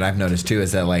that's the thing that I've noticed too,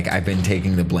 is that like I've been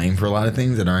taking the blame for a lot of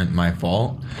things that aren't my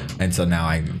fault, and so now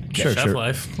I Chef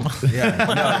life.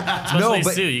 Yeah, Especially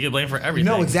but too, you get blamed for everything.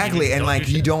 no, exactly, and like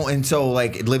you don't, and so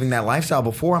like living that lifestyle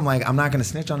before, I'm like, I'm not gonna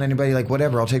snitch on anybody, like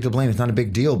whatever, I'll take the blame, it's not a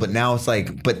big deal. But now it's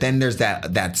like, but then there's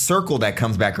that circle that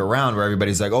comes back around where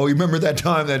everybody's like, oh, you remember that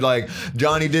time that like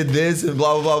Jhonny did this and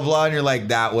blah blah blah blah, and you're like,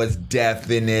 that was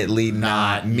definitely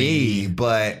not me.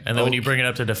 But and then when you bring it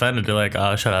up to defend it, they're like,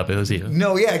 oh, shut up, it was you.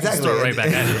 no, yeah, exactly. Throw it right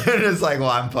back at you. It's like, well,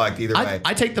 I'm fucked either way.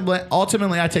 I take the blame.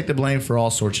 Ultimately, I take the blame for all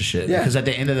sorts of shit. Yeah. Because at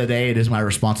the end of the day, it is my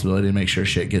responsibility to make sure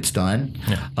shit gets done.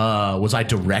 Yeah. Was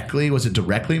it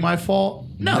directly my fault?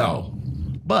 No.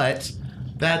 But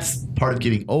that's part of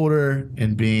getting older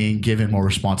and being given more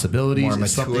responsibilities. More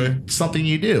It's mature. something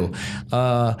you do.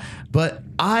 But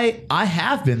I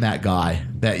have been that guy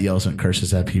that yells and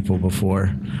curses at people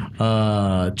before.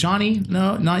 Jhonny,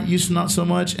 no, not so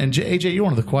much. And AJ, you're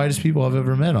one of the quietest people I've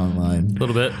ever met online. A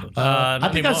little bit. I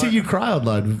think I've seen you cry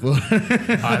online before.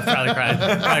 I've probably cried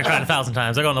 1,000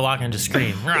 times. I go on the walk and just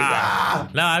scream. Rah!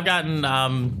 No, I've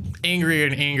gotten angrier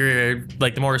and angrier,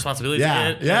 like the more responsibilities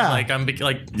I get. Yeah. Like I'm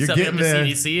like You're stepping getting up to there.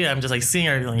 CDC. I'm just like seeing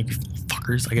everything like, you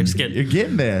fuckers. Like I just get You're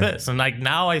getting there. pissed. And like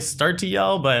now I start to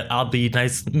yell, but I'll be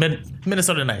nice.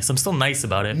 Minnesota nice. I'm still nice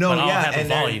about it. No, but I'll yeah, have a and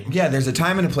volume. there's a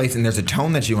time and a place, and there's a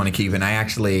tone that you want to keep. And I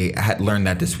actually had learned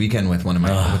that this weekend with one of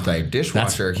my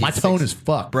dishwasher. My tone is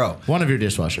fucked, bro. One of your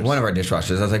dishwashers. One of our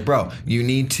dishwashers. I was like, bro, you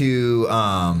need to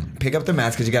pick up the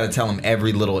mats because you got to tell him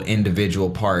every little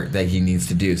individual part that he needs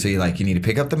to do. So you need to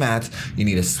pick up the mats, you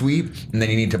need to sweep, and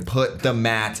then you need to put the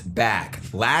mats back.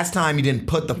 Last time you didn't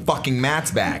put the fucking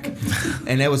mats back,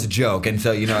 and it was a joke. And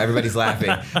so everybody's laughing.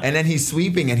 And then he's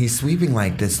sweeping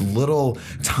like this little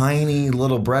tiny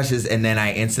little brushes, and then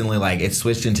I instantly it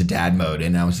switched into dad mode,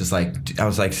 and I was like,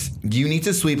 you need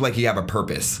to sweep like you have a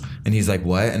purpose. And he's like,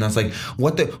 what? And I was like,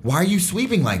 why are you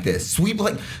sweeping like this? Sweep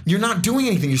like you're not doing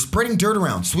anything. You're spreading dirt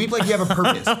around. Sweep like you have a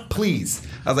purpose, please.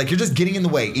 I was like, you're just getting in the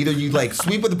way. Either you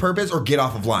sweep with a purpose or get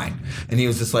off of line. And he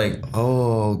was just like,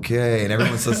 oh, okay. And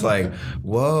everyone's just like,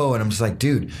 whoa. And I'm just like,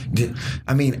 dude,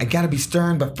 I gotta be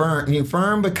stern but firm,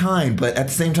 firm but kind. But at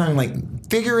the same time,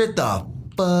 figure it the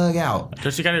fuck out.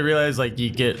 Just you kind of realize you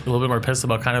get a little bit more pissed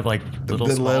about kind of little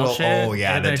small shit. Oh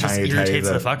yeah, and then it just irritates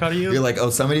the fuck out of you. You're like, oh,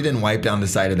 somebody didn't wipe down the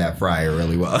side of that fryer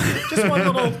really well. Just one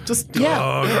little,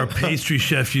 Oh, our pastry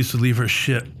chef used to leave her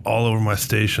shit all over my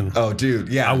station. Oh, dude,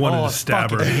 yeah. I wanted to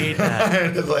stab her. I hate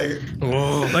that.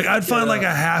 It's I'd find a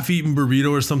half-eaten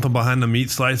burrito or something behind the meat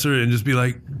slicer and just be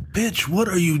like, bitch, what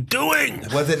are you doing?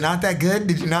 Was it not that good?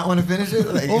 Did you not want to finish it?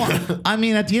 Well,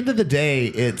 at the end of the day,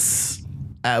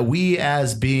 we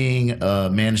as being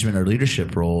management or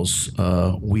leadership roles,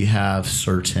 we have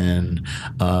certain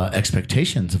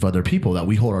expectations of other people that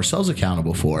we hold ourselves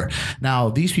accountable for. Now,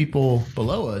 these people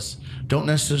below us don't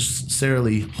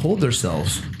necessarily hold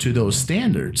themselves to those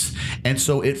standards. And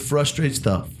so it frustrates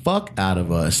the fuck out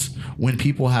of us when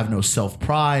people have no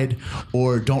self-pride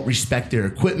or don't respect their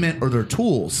equipment or their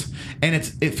tools. And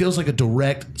it feels like a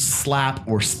direct slap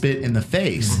or spit in the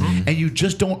face. Mm-hmm. And you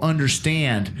just don't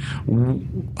understand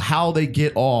how they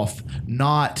get off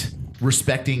not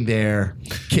respecting their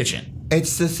kitchen.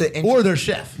 It's just or their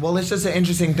chef. Well, it's just an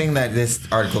interesting thing that this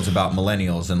article's about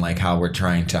millennials and like how we're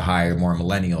trying to hire more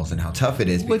millennials and how tough it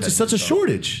is. Well, it's such a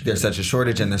shortage. There's such a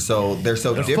shortage, and they're so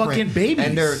different. Fucking babies,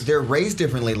 and they're raised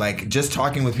differently. Like just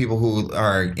talking with people who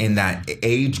are in that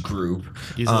age group,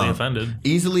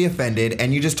 easily offended,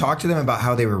 and you just talk to them about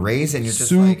how they were raised, and you're just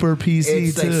super PC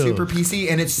it's too. Like super PC,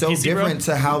 and it's so PC, different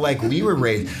to how like we were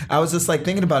raised. I was just like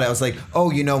thinking about it. I was like,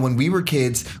 oh, when we were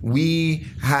kids, we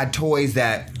had toys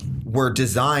that were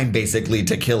designed basically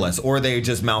to kill us, or they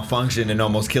just malfunctioned and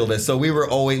almost killed us. So we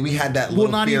had that little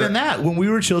not fear. Even that. When we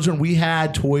were children, we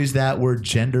had toys that were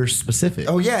gender specific.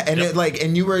 Oh yeah, and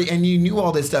you knew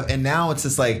all this stuff, and now it's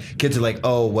just like kids are like,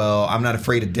 oh well, I'm not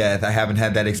afraid of death. I haven't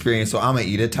had that experience, so I'm gonna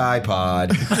eat a Tide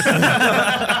Pod. You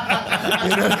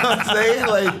know what I'm saying?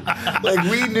 Like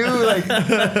we knew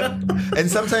and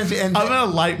sometimes I'm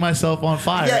gonna light myself on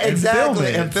fire. Yeah,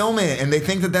 exactly, and film it. And they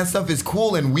think that stuff is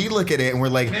cool, and we look at it and we're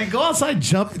like, man, go outside,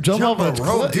 jump off a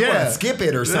rope, skip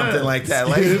it or something like that.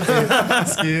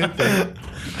 Skip it.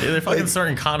 Yeah, they're fucking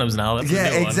starting condoms now. That's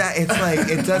exactly. It's like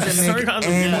it doesn't make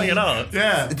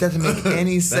it doesn't make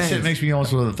any sense. That shit makes me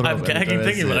almost want to throw up. I'm gagging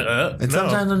thinking about it. And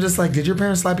sometimes I'm just like, did your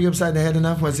parents slap you upside the head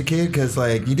enough as a kid? Because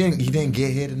like you didn't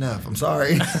get hit enough. I'm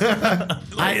sorry.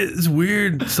 It's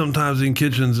weird sometimes in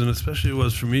kitchens, and especially it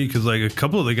was for me because like a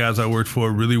couple of the guys I worked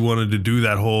for really wanted to do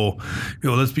that whole,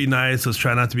 let's be nice, let's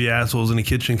try not to be assholes in the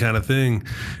kitchen kind of thing.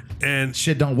 And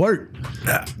shit don't work.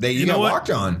 You got walked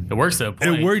on. It works though.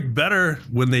 It worked better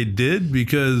when they did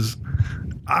because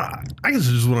I guess it's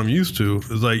just what I'm used to.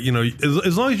 It's like,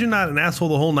 as long as you're not an asshole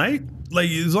the whole night, like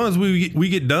as long as we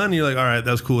get done, you're like, all right,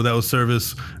 that's cool. That was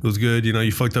service. It was good.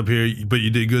 You fucked up here, but you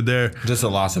did good there. Just a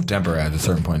loss of temper at a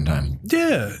certain point in time.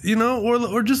 Yeah,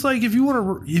 or just like if you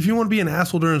want to be an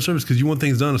asshole during service because you want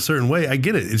things done a certain way, I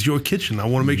get it. It's your kitchen. I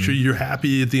want to make sure you're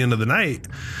happy at the end of the night,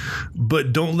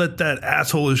 but don't let that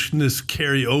assholishness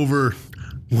carry over.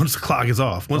 Once the clock is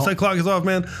off. Once that clock is off,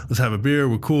 man, let's have a beer.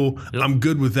 We're cool. Yep. I'm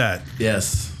good with that.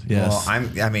 Yes. Well,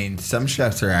 I mean, some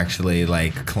chefs are actually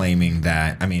like claiming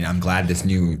that. I mean, I'm glad this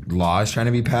new law is trying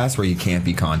to be passed where you can't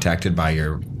be contacted by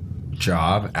your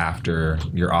job after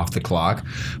you're off the clock.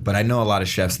 But I know a lot of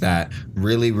chefs that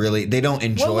really they don't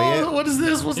enjoy it. What is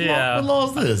this? What law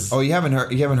is this? Oh, you haven't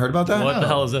heard about that? What the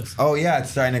hell is this? Oh yeah,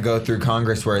 it's starting to go through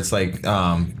Congress where it's like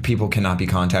people cannot be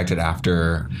contacted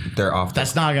after they're off.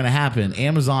 That's not going to happen.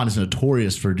 Amazon is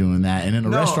notorious for doing that, and in the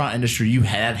restaurant industry,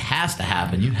 has to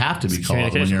happen. You have to be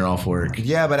called when you're off work.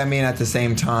 Yeah, but I mean, at the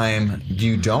same time,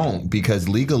 you don't because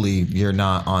legally you're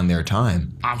not on their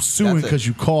time. I'm suing because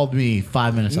you called me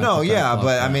 5 minutes. No, yeah,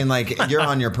 but I mean, like you're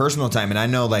on your personal time, and I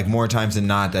know like more times than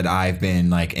not that I've been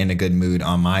like in a good mood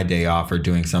on my day off or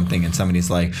doing something, and somebody's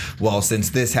like, "Well, since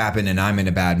this happened and I'm in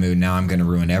a bad mood, now I'm going to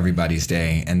ruin everybody's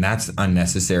day," and that's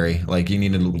unnecessary. Like you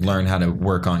need to learn how to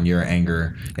work on your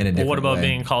anger in a different way. Well, what about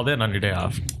being called in on your day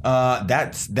off?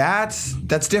 That's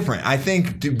different. I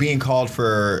think being called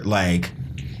for like.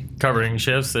 Covering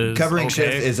shifts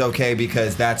is okay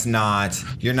because that's not,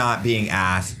 you're not being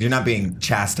asked, you're not being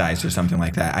chastised or something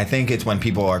like that. I think it's when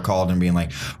people are called and being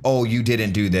like, oh, you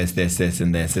didn't do this,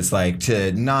 and this. It's like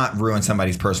to not ruin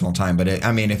somebody's personal time. But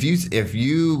if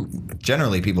you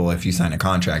generally people, if you sign a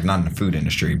contract, not in the food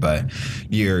industry, but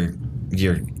you're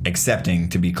accepting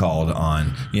to be called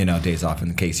on, days off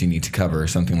in case you need to cover or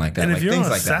something like that. And like if you're things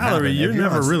on like salary, you're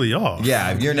never really off.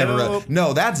 Yeah, you're never.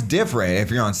 No, that's different. If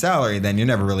you're on salary, then you're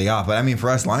never really off. But I mean, for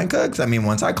us line cooks, I mean,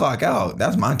 once I clock out,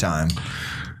 that's my time.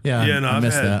 Yeah, no,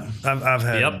 I've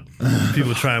had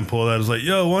people try and pull that. It's like,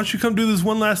 yo, why don't you come do this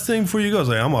one last thing before you go? It's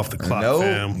like, I'm off the clock,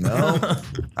 fam. No.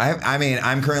 I mean,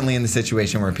 I'm currently in the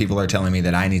situation where people are telling me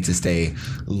that I need to stay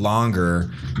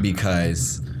longer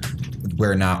because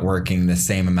we're not working the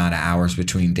same amount of hours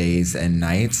between days and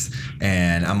nights.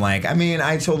 And I'm like, I mean,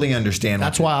 I totally understand.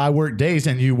 That's why I work days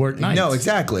and you work nights. No,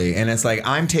 exactly. And it's like,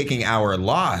 I'm taking our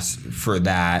loss for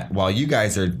that while you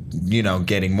guys are,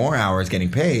 getting more hours, getting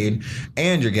paid,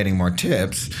 and you're getting more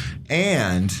tips.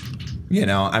 And,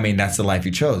 I mean, that's the life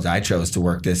you chose. I chose to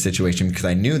work this situation because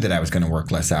I knew that I was going to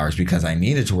work less hours because I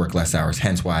needed to work less hours.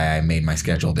 Hence why I made my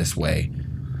schedule this way.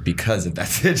 because of that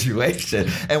situation.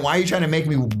 And why are you trying to make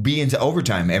me be into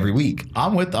overtime every week?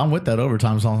 I'm with that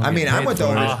overtime song. I mean, I'm into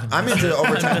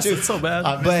overtime too. It's so bad.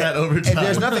 I miss But that overtime. and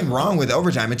there's nothing wrong with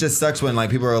overtime. It just sucks when like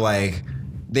people are like,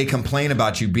 they complain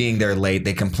about you being there late.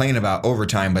 They complain about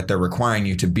overtime, but they're requiring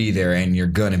you to be there, and you're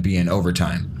gonna be in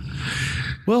overtime.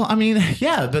 Well, I mean,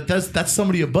 yeah, but that's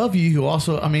somebody above you who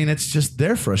also, I mean, it's just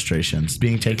their frustrations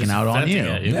being taken out on you.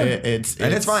 venting at you.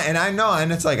 It's fine, and I know,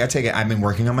 and it's like I take it. I've been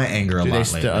working on my anger a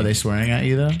lot lately. Are they swearing at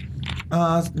you though?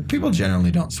 People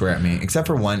generally don't swear at me, except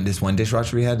for this one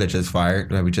dishwasher we had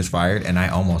that we just fired, and I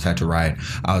almost had to ride.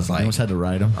 I was like, You almost had to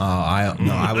ride them.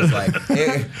 I was like,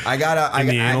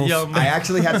 I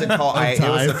actually had to call. It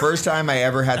was the first time I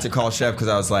ever had to call Chef because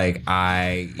I was like,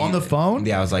 on the phone.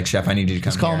 Yeah, I was like, Chef, I need you to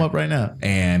come. Just call him up right now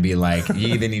and be like, you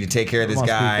either need to take care of this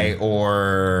guy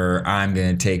or I'm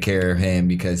gonna take care of him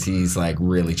because he's like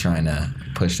really trying to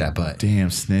push that butt. Damn,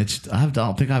 snitched. I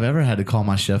don't think I've ever had to call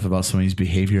my chef about somebody's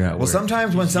behavior at work. Well,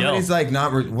 sometimes when somebody's like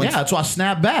not, that's why I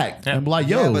snap back and be like,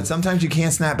 yo. Yeah, but sometimes you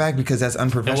can't snap back because that's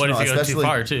unprofessional. And what if you go too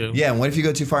far too? Yeah, and what if you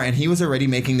go too far? And he was already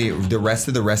making the rest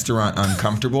of the restaurant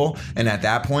uncomfortable. And at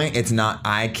that point, it's not.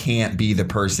 I can't be the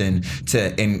person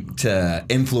to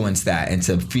influence that and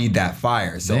to feed that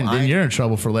fire. So then you're in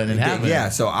trouble for letting it happen. Yeah,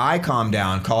 so I calm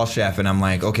down, call Chef, and I'm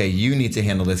like, okay, you need to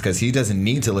handle this because he doesn't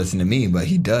need to listen to me, but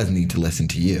he does need to listen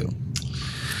to you.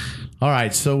 All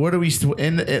right, so where do we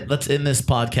let's end this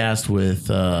podcast with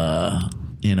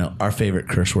our favorite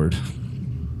curse word.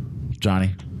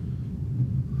 Johnny.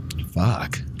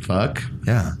 Fuck.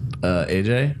 Yeah.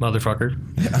 AJ.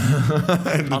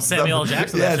 Motherfucker. I'll Samuel L.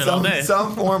 Jackson that shit all day.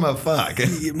 Some form of fuck.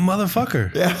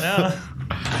 Motherfucker. Yeah.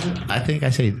 I think I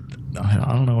say, I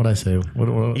don't know what I say.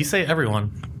 What? You say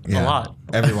everyone. Yeah. A lot.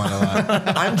 Everyone a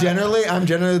lot. I'm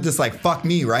generally just like fuck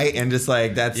me, right? And just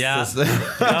like that's just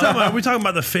Are we talking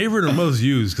about the favorite or most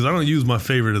used? Because I don't use my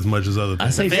favorite as much as other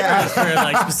things. I say Favorite is for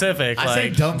like specific. I like, say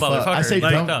dumb fuck. I say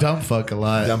dumb fuck a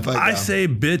lot. Dumb fuck, I say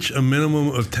bitch a minimum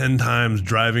of 10 times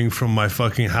driving from my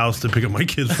fucking house to pick up my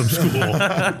kids from school.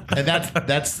 And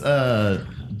that's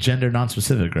gender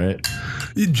non-specific, right?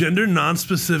 Gender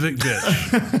non-specific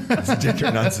bitch. It's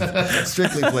gender non-specific.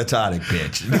 Strictly platonic,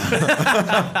 bitch.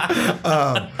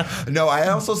 No, I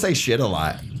also say shit a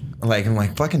lot. Like I'm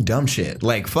like fucking dumb shit.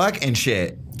 Like fuck and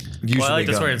shit. Well, I like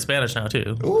to swear in Spanish now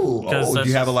too. Ooh, do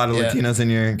you have a lot of Latinos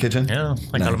in your kitchen? Yeah,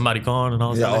 like Nice. maricon and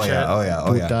all that shit.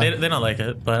 Oh yeah. They don't like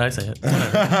it, but I say it.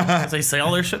 Whatever. They say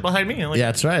all their shit behind me. I'm like, Yeah,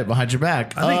 that's right. Behind your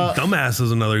back. I think dumbass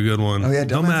is another good one. Oh, yeah,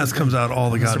 dumbass comes out all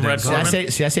the goddamn red time. Foreman. I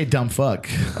say dumb fuck.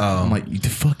 I'm like, you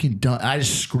fucking dumb. I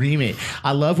just scream it.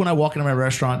 I love when I walk into my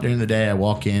restaurant during the day. I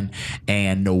walk in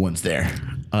and no one's there.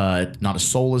 Not a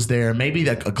soul is there. Maybe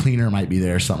a cleaner might be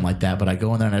there or something like that. But I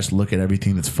go in there and I just look at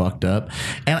everything that's fucked up.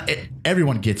 And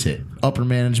everyone gets it. Upper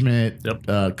management,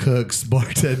 cooks,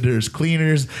 bartenders,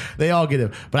 cleaners, they all get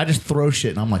it. But I just throw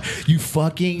shit and I'm like, you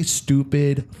fucking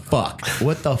stupid fuck.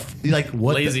 What the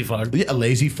what? Lazy fuck. Yeah,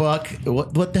 lazy fuck.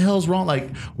 What the hell's wrong?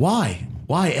 Like, why?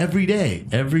 Why every day?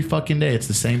 Every fucking day, it's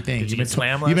the same thing. Did you get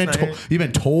slammed last night? You've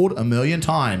been told a million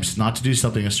times not to do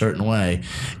something a certain way,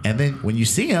 and then when you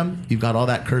see him, you've got all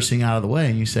that cursing out of the way,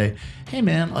 and you say, "Hey,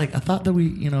 man, like I thought that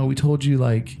we told you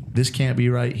like this can't be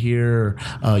right here.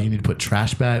 You need to put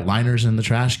trash bag liners in the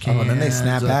trash can." Oh, and then they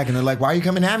snap back and they're like, "Why are you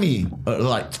coming at me?"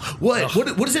 Like, what?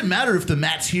 What does it matter if the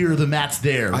mat's here or the mat's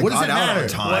there? What does it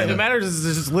matter? What it matters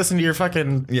is just listen to your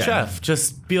fucking chef.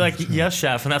 Just be like, yes,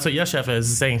 chef. And that's what yes, chef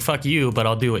is saying, fuck you, but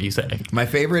I'll do what you say. My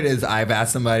favorite is I've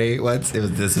asked somebody once,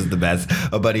 this is the best.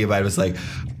 A buddy of mine was like,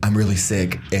 I'm really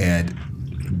sick and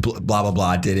blah, blah,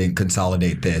 blah, didn't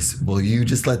consolidate this. Will you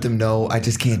just let them know I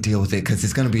just can't deal with it because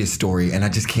it's going to be a story and I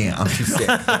just can't. I'm too sick.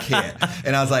 I can't.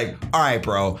 And I was like, all right,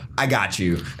 bro, I got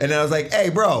you. And then I was like, hey,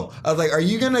 bro, I was like, are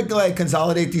you going to like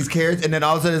consolidate these carrots? And then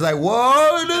all of a sudden it's like,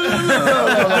 whoa,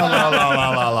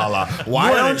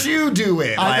 why don't you do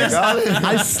it?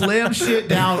 I slam shit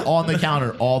down on the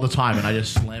counter all the time, and I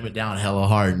just slam it down hella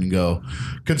hard and go,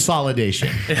 consolidation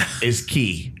is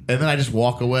key. And then I just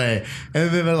walk away. And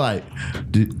then they're like,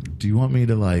 do you want me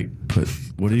to like put,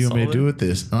 what do you want me to do with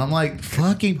this? And I'm like,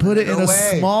 fucking put it in a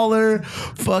smaller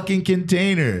fucking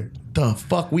container. The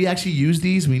fuck? We actually use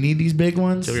these? We need these big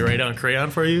ones? Should we write down crayon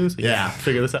for you? So you can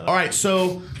figure this out. All right,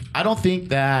 so I don't think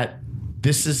that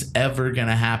this is ever going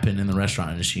to happen in the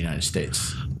restaurant industry in the United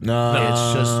States. No,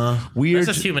 it's just weird. It's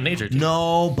just human nature. Dude.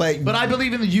 No, but I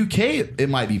believe in the UK it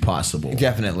might be possible.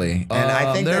 Definitely, and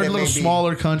I think they're that a little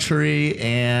smaller country,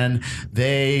 and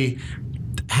they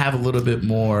have a little bit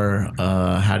more.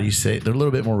 How do you say? They're a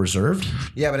little bit more reserved.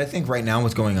 Yeah, but I think right now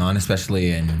what's going on,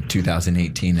 especially in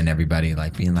 2018, and everybody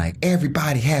like being like,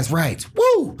 everybody has rights.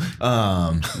 Woo!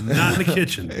 Not in the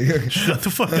kitchen. Shut the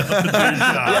fuck up. and do your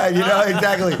job. Yeah, you know,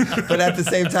 exactly. But at the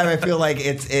same time, I feel like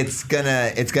it's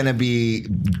gonna be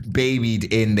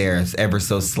babied in there ever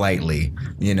so slightly.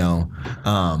 You know,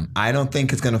 I don't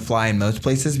think it's gonna fly in most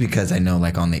places because I know,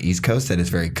 like on the East Coast, that it's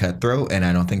very cutthroat, and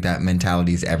I don't think that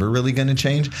mentality is ever really gonna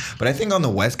change. But I think on the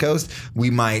West Coast, we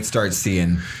might start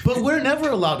seeing. But we're never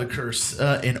allowed to curse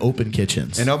in open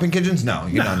kitchens. In open kitchens, no.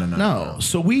 No.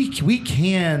 So we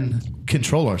can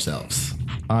control ourselves.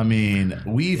 I mean,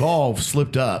 we've all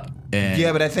slipped up. And,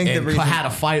 Yeah, but I think the and reason- had a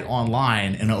fight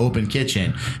online in an open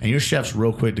kitchen, and your chef's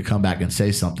real quick to come back and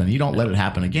say something. You don't let it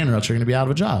happen again, or else you're going to be out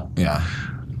of a job. Yeah.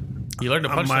 You learn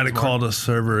to I punch might have things more. called a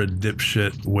server a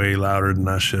dipshit way louder than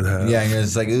I should have. Yeah, and you're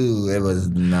just like, ooh, it was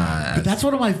not. But that's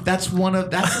that's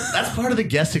part of the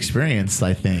guest experience,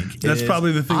 I think. That's is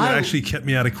probably the thing that I- actually kept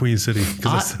me out of Queen City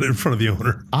because I said it in front of the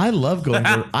owner. I love going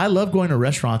to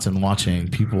restaurants and watching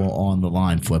people on the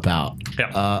line flip out.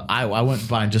 Yeah. I went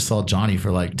by and just saw Johnny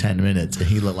for like 10 minutes, and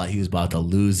he looked like he was about to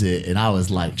lose it. And I was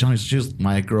like,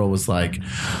 my girl was like,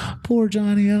 poor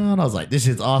Johnny. And I was like, this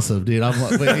is awesome, dude. I'm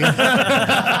like,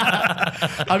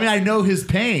 I mean, I know his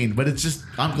pain, but it's just,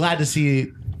 I'm glad to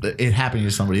see it happening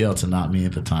to somebody else and not me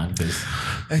at the time.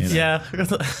 Yeah,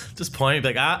 just point,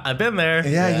 like, I've been there.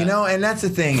 Yeah, you know, and that's the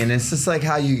thing, and it's just like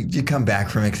how you come back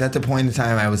from it. Because at the point in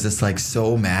time, I was just like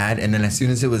so mad, and then as soon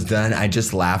as it was done, I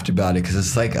just laughed about it because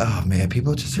it's like, oh man,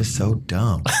 people just are so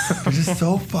dumb. They're just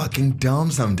so fucking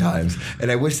dumb sometimes,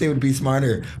 and I wish they would be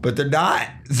smarter, but they're not.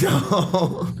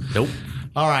 So, Nope.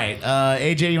 All right.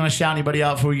 AJ, you want to shout anybody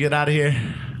out before we get out of here?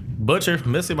 Butcher,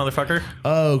 miss you, motherfucker.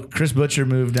 Oh, Chris Butcher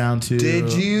moved down to.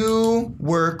 did you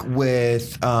work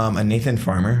with a Nathan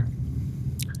Farmer?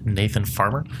 Nathan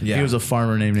Farmer? Yeah. He was a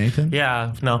farmer named Nathan?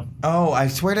 Yeah, no. Oh, I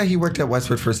swear that he worked at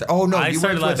Westward for a second. Oh, no, I you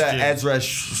started worked with last June.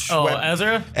 Ezra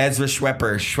Ezra? Ezra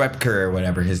Schwepker or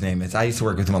whatever his name is. I used to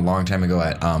work with him a long time ago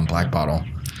at Black Bottle.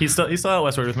 He's still at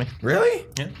Westward with me. Really?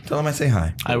 Yeah. Tell him I say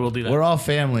hi. I will do that. We're all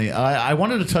family. I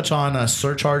wanted to touch on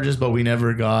surcharges, but we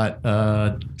never got.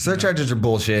 Surcharges are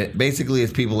bullshit. Basically,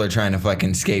 it's people are trying to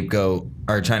fucking scapegoat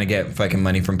or trying to get fucking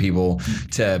money from people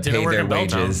to pay work their in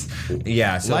Belltown. wages.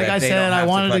 Yeah. So like that I they said, don't I have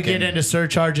wanted to fucking- get into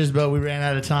surcharges, but we ran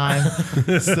out of time.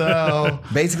 So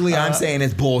Basically, I'm saying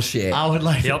it's bullshit. I would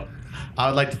like. Yep. I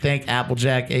would like to thank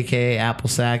Applejack, aka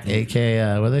Applesack,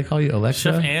 aka what do they call you,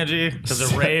 Alexa? Chef Angie, because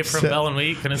of Ray from Bell and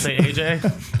Wheat couldn't say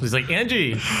AJ. He's like,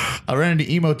 Angie. I ran into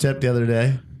Emotep the other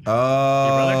day.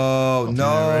 Oh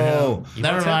no!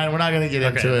 Never mind. We're not gonna get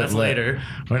into it. That's later.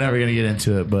 We're never gonna get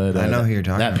into it. But I know who you're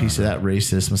talking that about. piece of that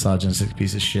racist, misogynistic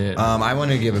piece of shit. I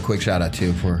wanted to give a quick shout out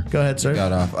too for. Go ahead, sir.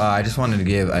 Got off. I just wanted to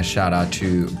give a shout out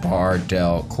to Bar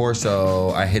del Corso.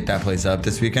 I hit that place up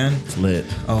this weekend. It's lit.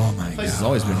 Oh my god, Place has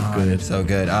always been good. So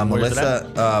good. Where's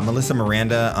it Melissa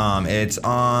Miranda. It's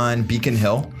on Beacon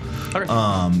Hill.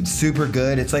 Okay. Super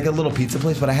good. It's like a little pizza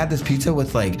place, but I had this pizza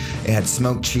with like it had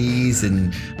smoked cheese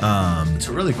and It's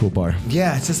a really cool bar.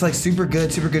 yeah, it's just like super good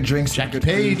drinks. Jackie super good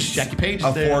Page. food. Jackie Page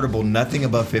is there. Affordable, nothing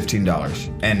above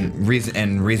 $15 and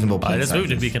reasonable I plate just moved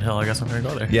to sizes. Beacon Hill. I guess I'm going to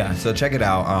go there. Yeah, so check it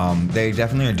out. They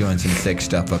definitely are doing some sick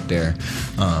stuff up there.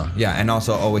 Yeah, and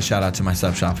also always shout out to my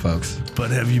sub shop folks.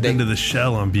 But have you been to the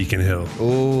Shell on Beacon Hill?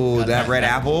 Ooh, that red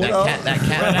apple. though?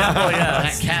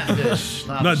 That catfish.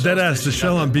 No, dead ass. The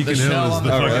Shell on Beacon Hill is the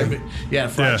fucking. Yeah,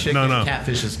 fried chicken. No.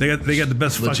 Catfish is. They got the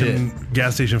best legit. fucking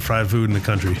gas station fried food in the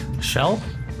country. Shell?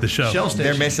 The Shell. Shell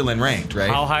They're station. Michelin ranked, right?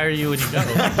 How high are you when you go?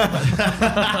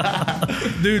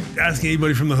 Dude, ask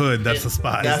anybody from the hood. That's the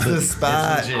spot. That's the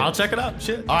spot. I'll check it out.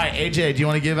 Shit. All right, AJ, do you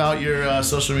want to give out your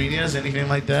social medias, anything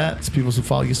like that, so people can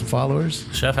follow you, some followers?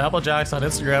 Chef Applejacks on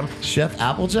Instagram. Chef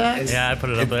Applejack. Yeah, I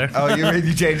put it up there. Oh, you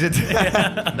changed it.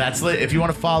 That's lit. If you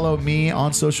want to follow me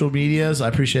on social medias, I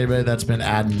appreciate everybody that's been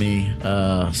adding me.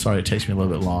 Sorry, it takes me a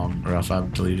little bit long, or if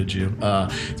I've deleted you.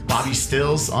 It's Bobby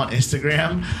Stills on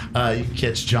Instagram. You can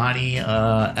catch Johnny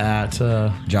at.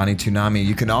 Johnny Toonami.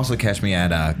 You can also catch me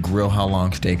at Grill How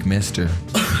Long Steak Mister.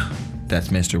 That's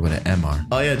Mister with an MR.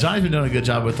 Oh yeah, Johnny's been doing a good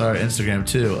job with our Instagram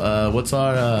too. What's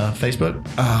our Facebook?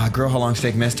 Grill How Long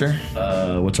Steak Mister.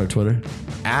 What's our Twitter?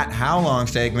 At How Long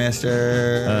Steak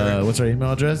Mister. What's our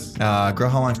email address? Grill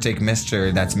How Long Steak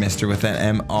Mister. That's Mister with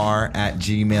an MR at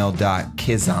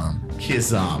gmail.kizom.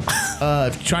 Kizom.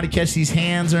 If you're trying to catch these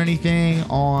hands or anything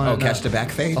on Catch the back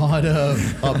fade? on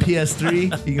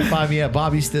PS3, you can find me at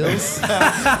Bobby Stills.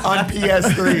 On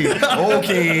PS3.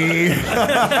 Okay.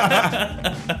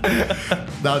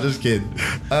 No, just kidding.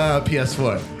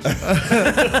 PS4.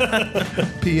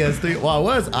 PS3. Well,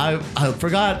 I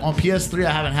forgot on PS3.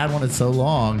 I haven't had one in so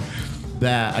long.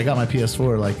 that I got my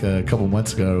PS4 like a couple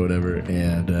months ago or whatever,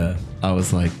 and I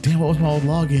was like, damn, what was my old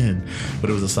login? But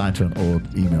it was assigned to an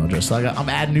old email address. So I'm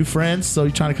adding new friends. So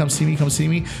you trying to come see me? Come see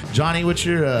me, Johnny. What's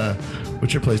your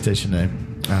PlayStation name?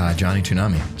 Johnny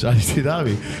Tsunami. Johnny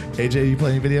Tsunami. AJ, you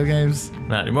play any video games?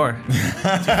 Not anymore. Too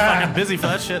fucking busy for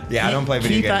that shit. Yeah, I don't play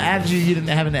video Keith, games. I added you. You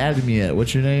haven't added me yet.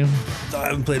 What's your name? I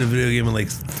haven't played a video game in like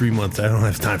 3 months. I don't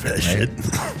have time for that shit.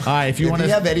 All right, if you want If to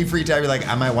you have any free time, you're like,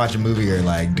 I might watch a movie or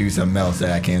like do something else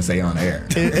that I can't say on air.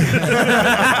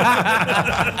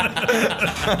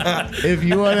 if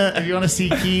you wanna see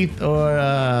Keith or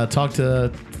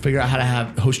figure out how to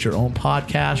host your own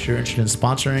podcast, you're interested in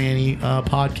sponsoring any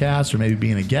podcast or maybe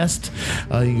being a guest, you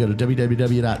can go to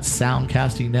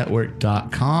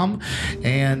www.soundcastingnetwork.com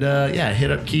and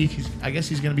hit up Keith. I guess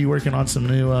he's going to be working on some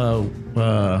new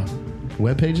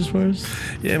web pages for us.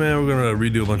 Yeah, man, we're gonna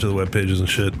redo a bunch of the web pages and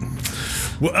shit.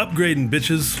 We're upgrading,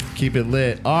 bitches. Keep it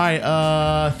lit. All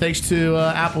right. Thanks to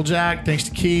Applejack. Thanks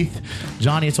to Keith.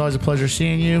 Johnny, it's always a pleasure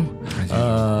seeing you.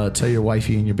 Tell your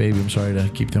wifey and your baby I'm sorry to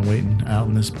keep them waiting out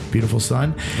in this beautiful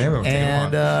sun. Yeah,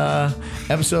 and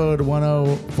episode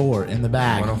 104 in the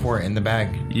bag. 104 in the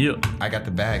bag. Yeah. I got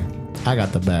the bag. I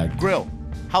got the bag. Grill.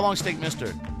 How long steak,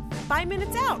 mister? 5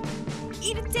 minutes out.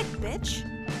 Eat a dick, bitch.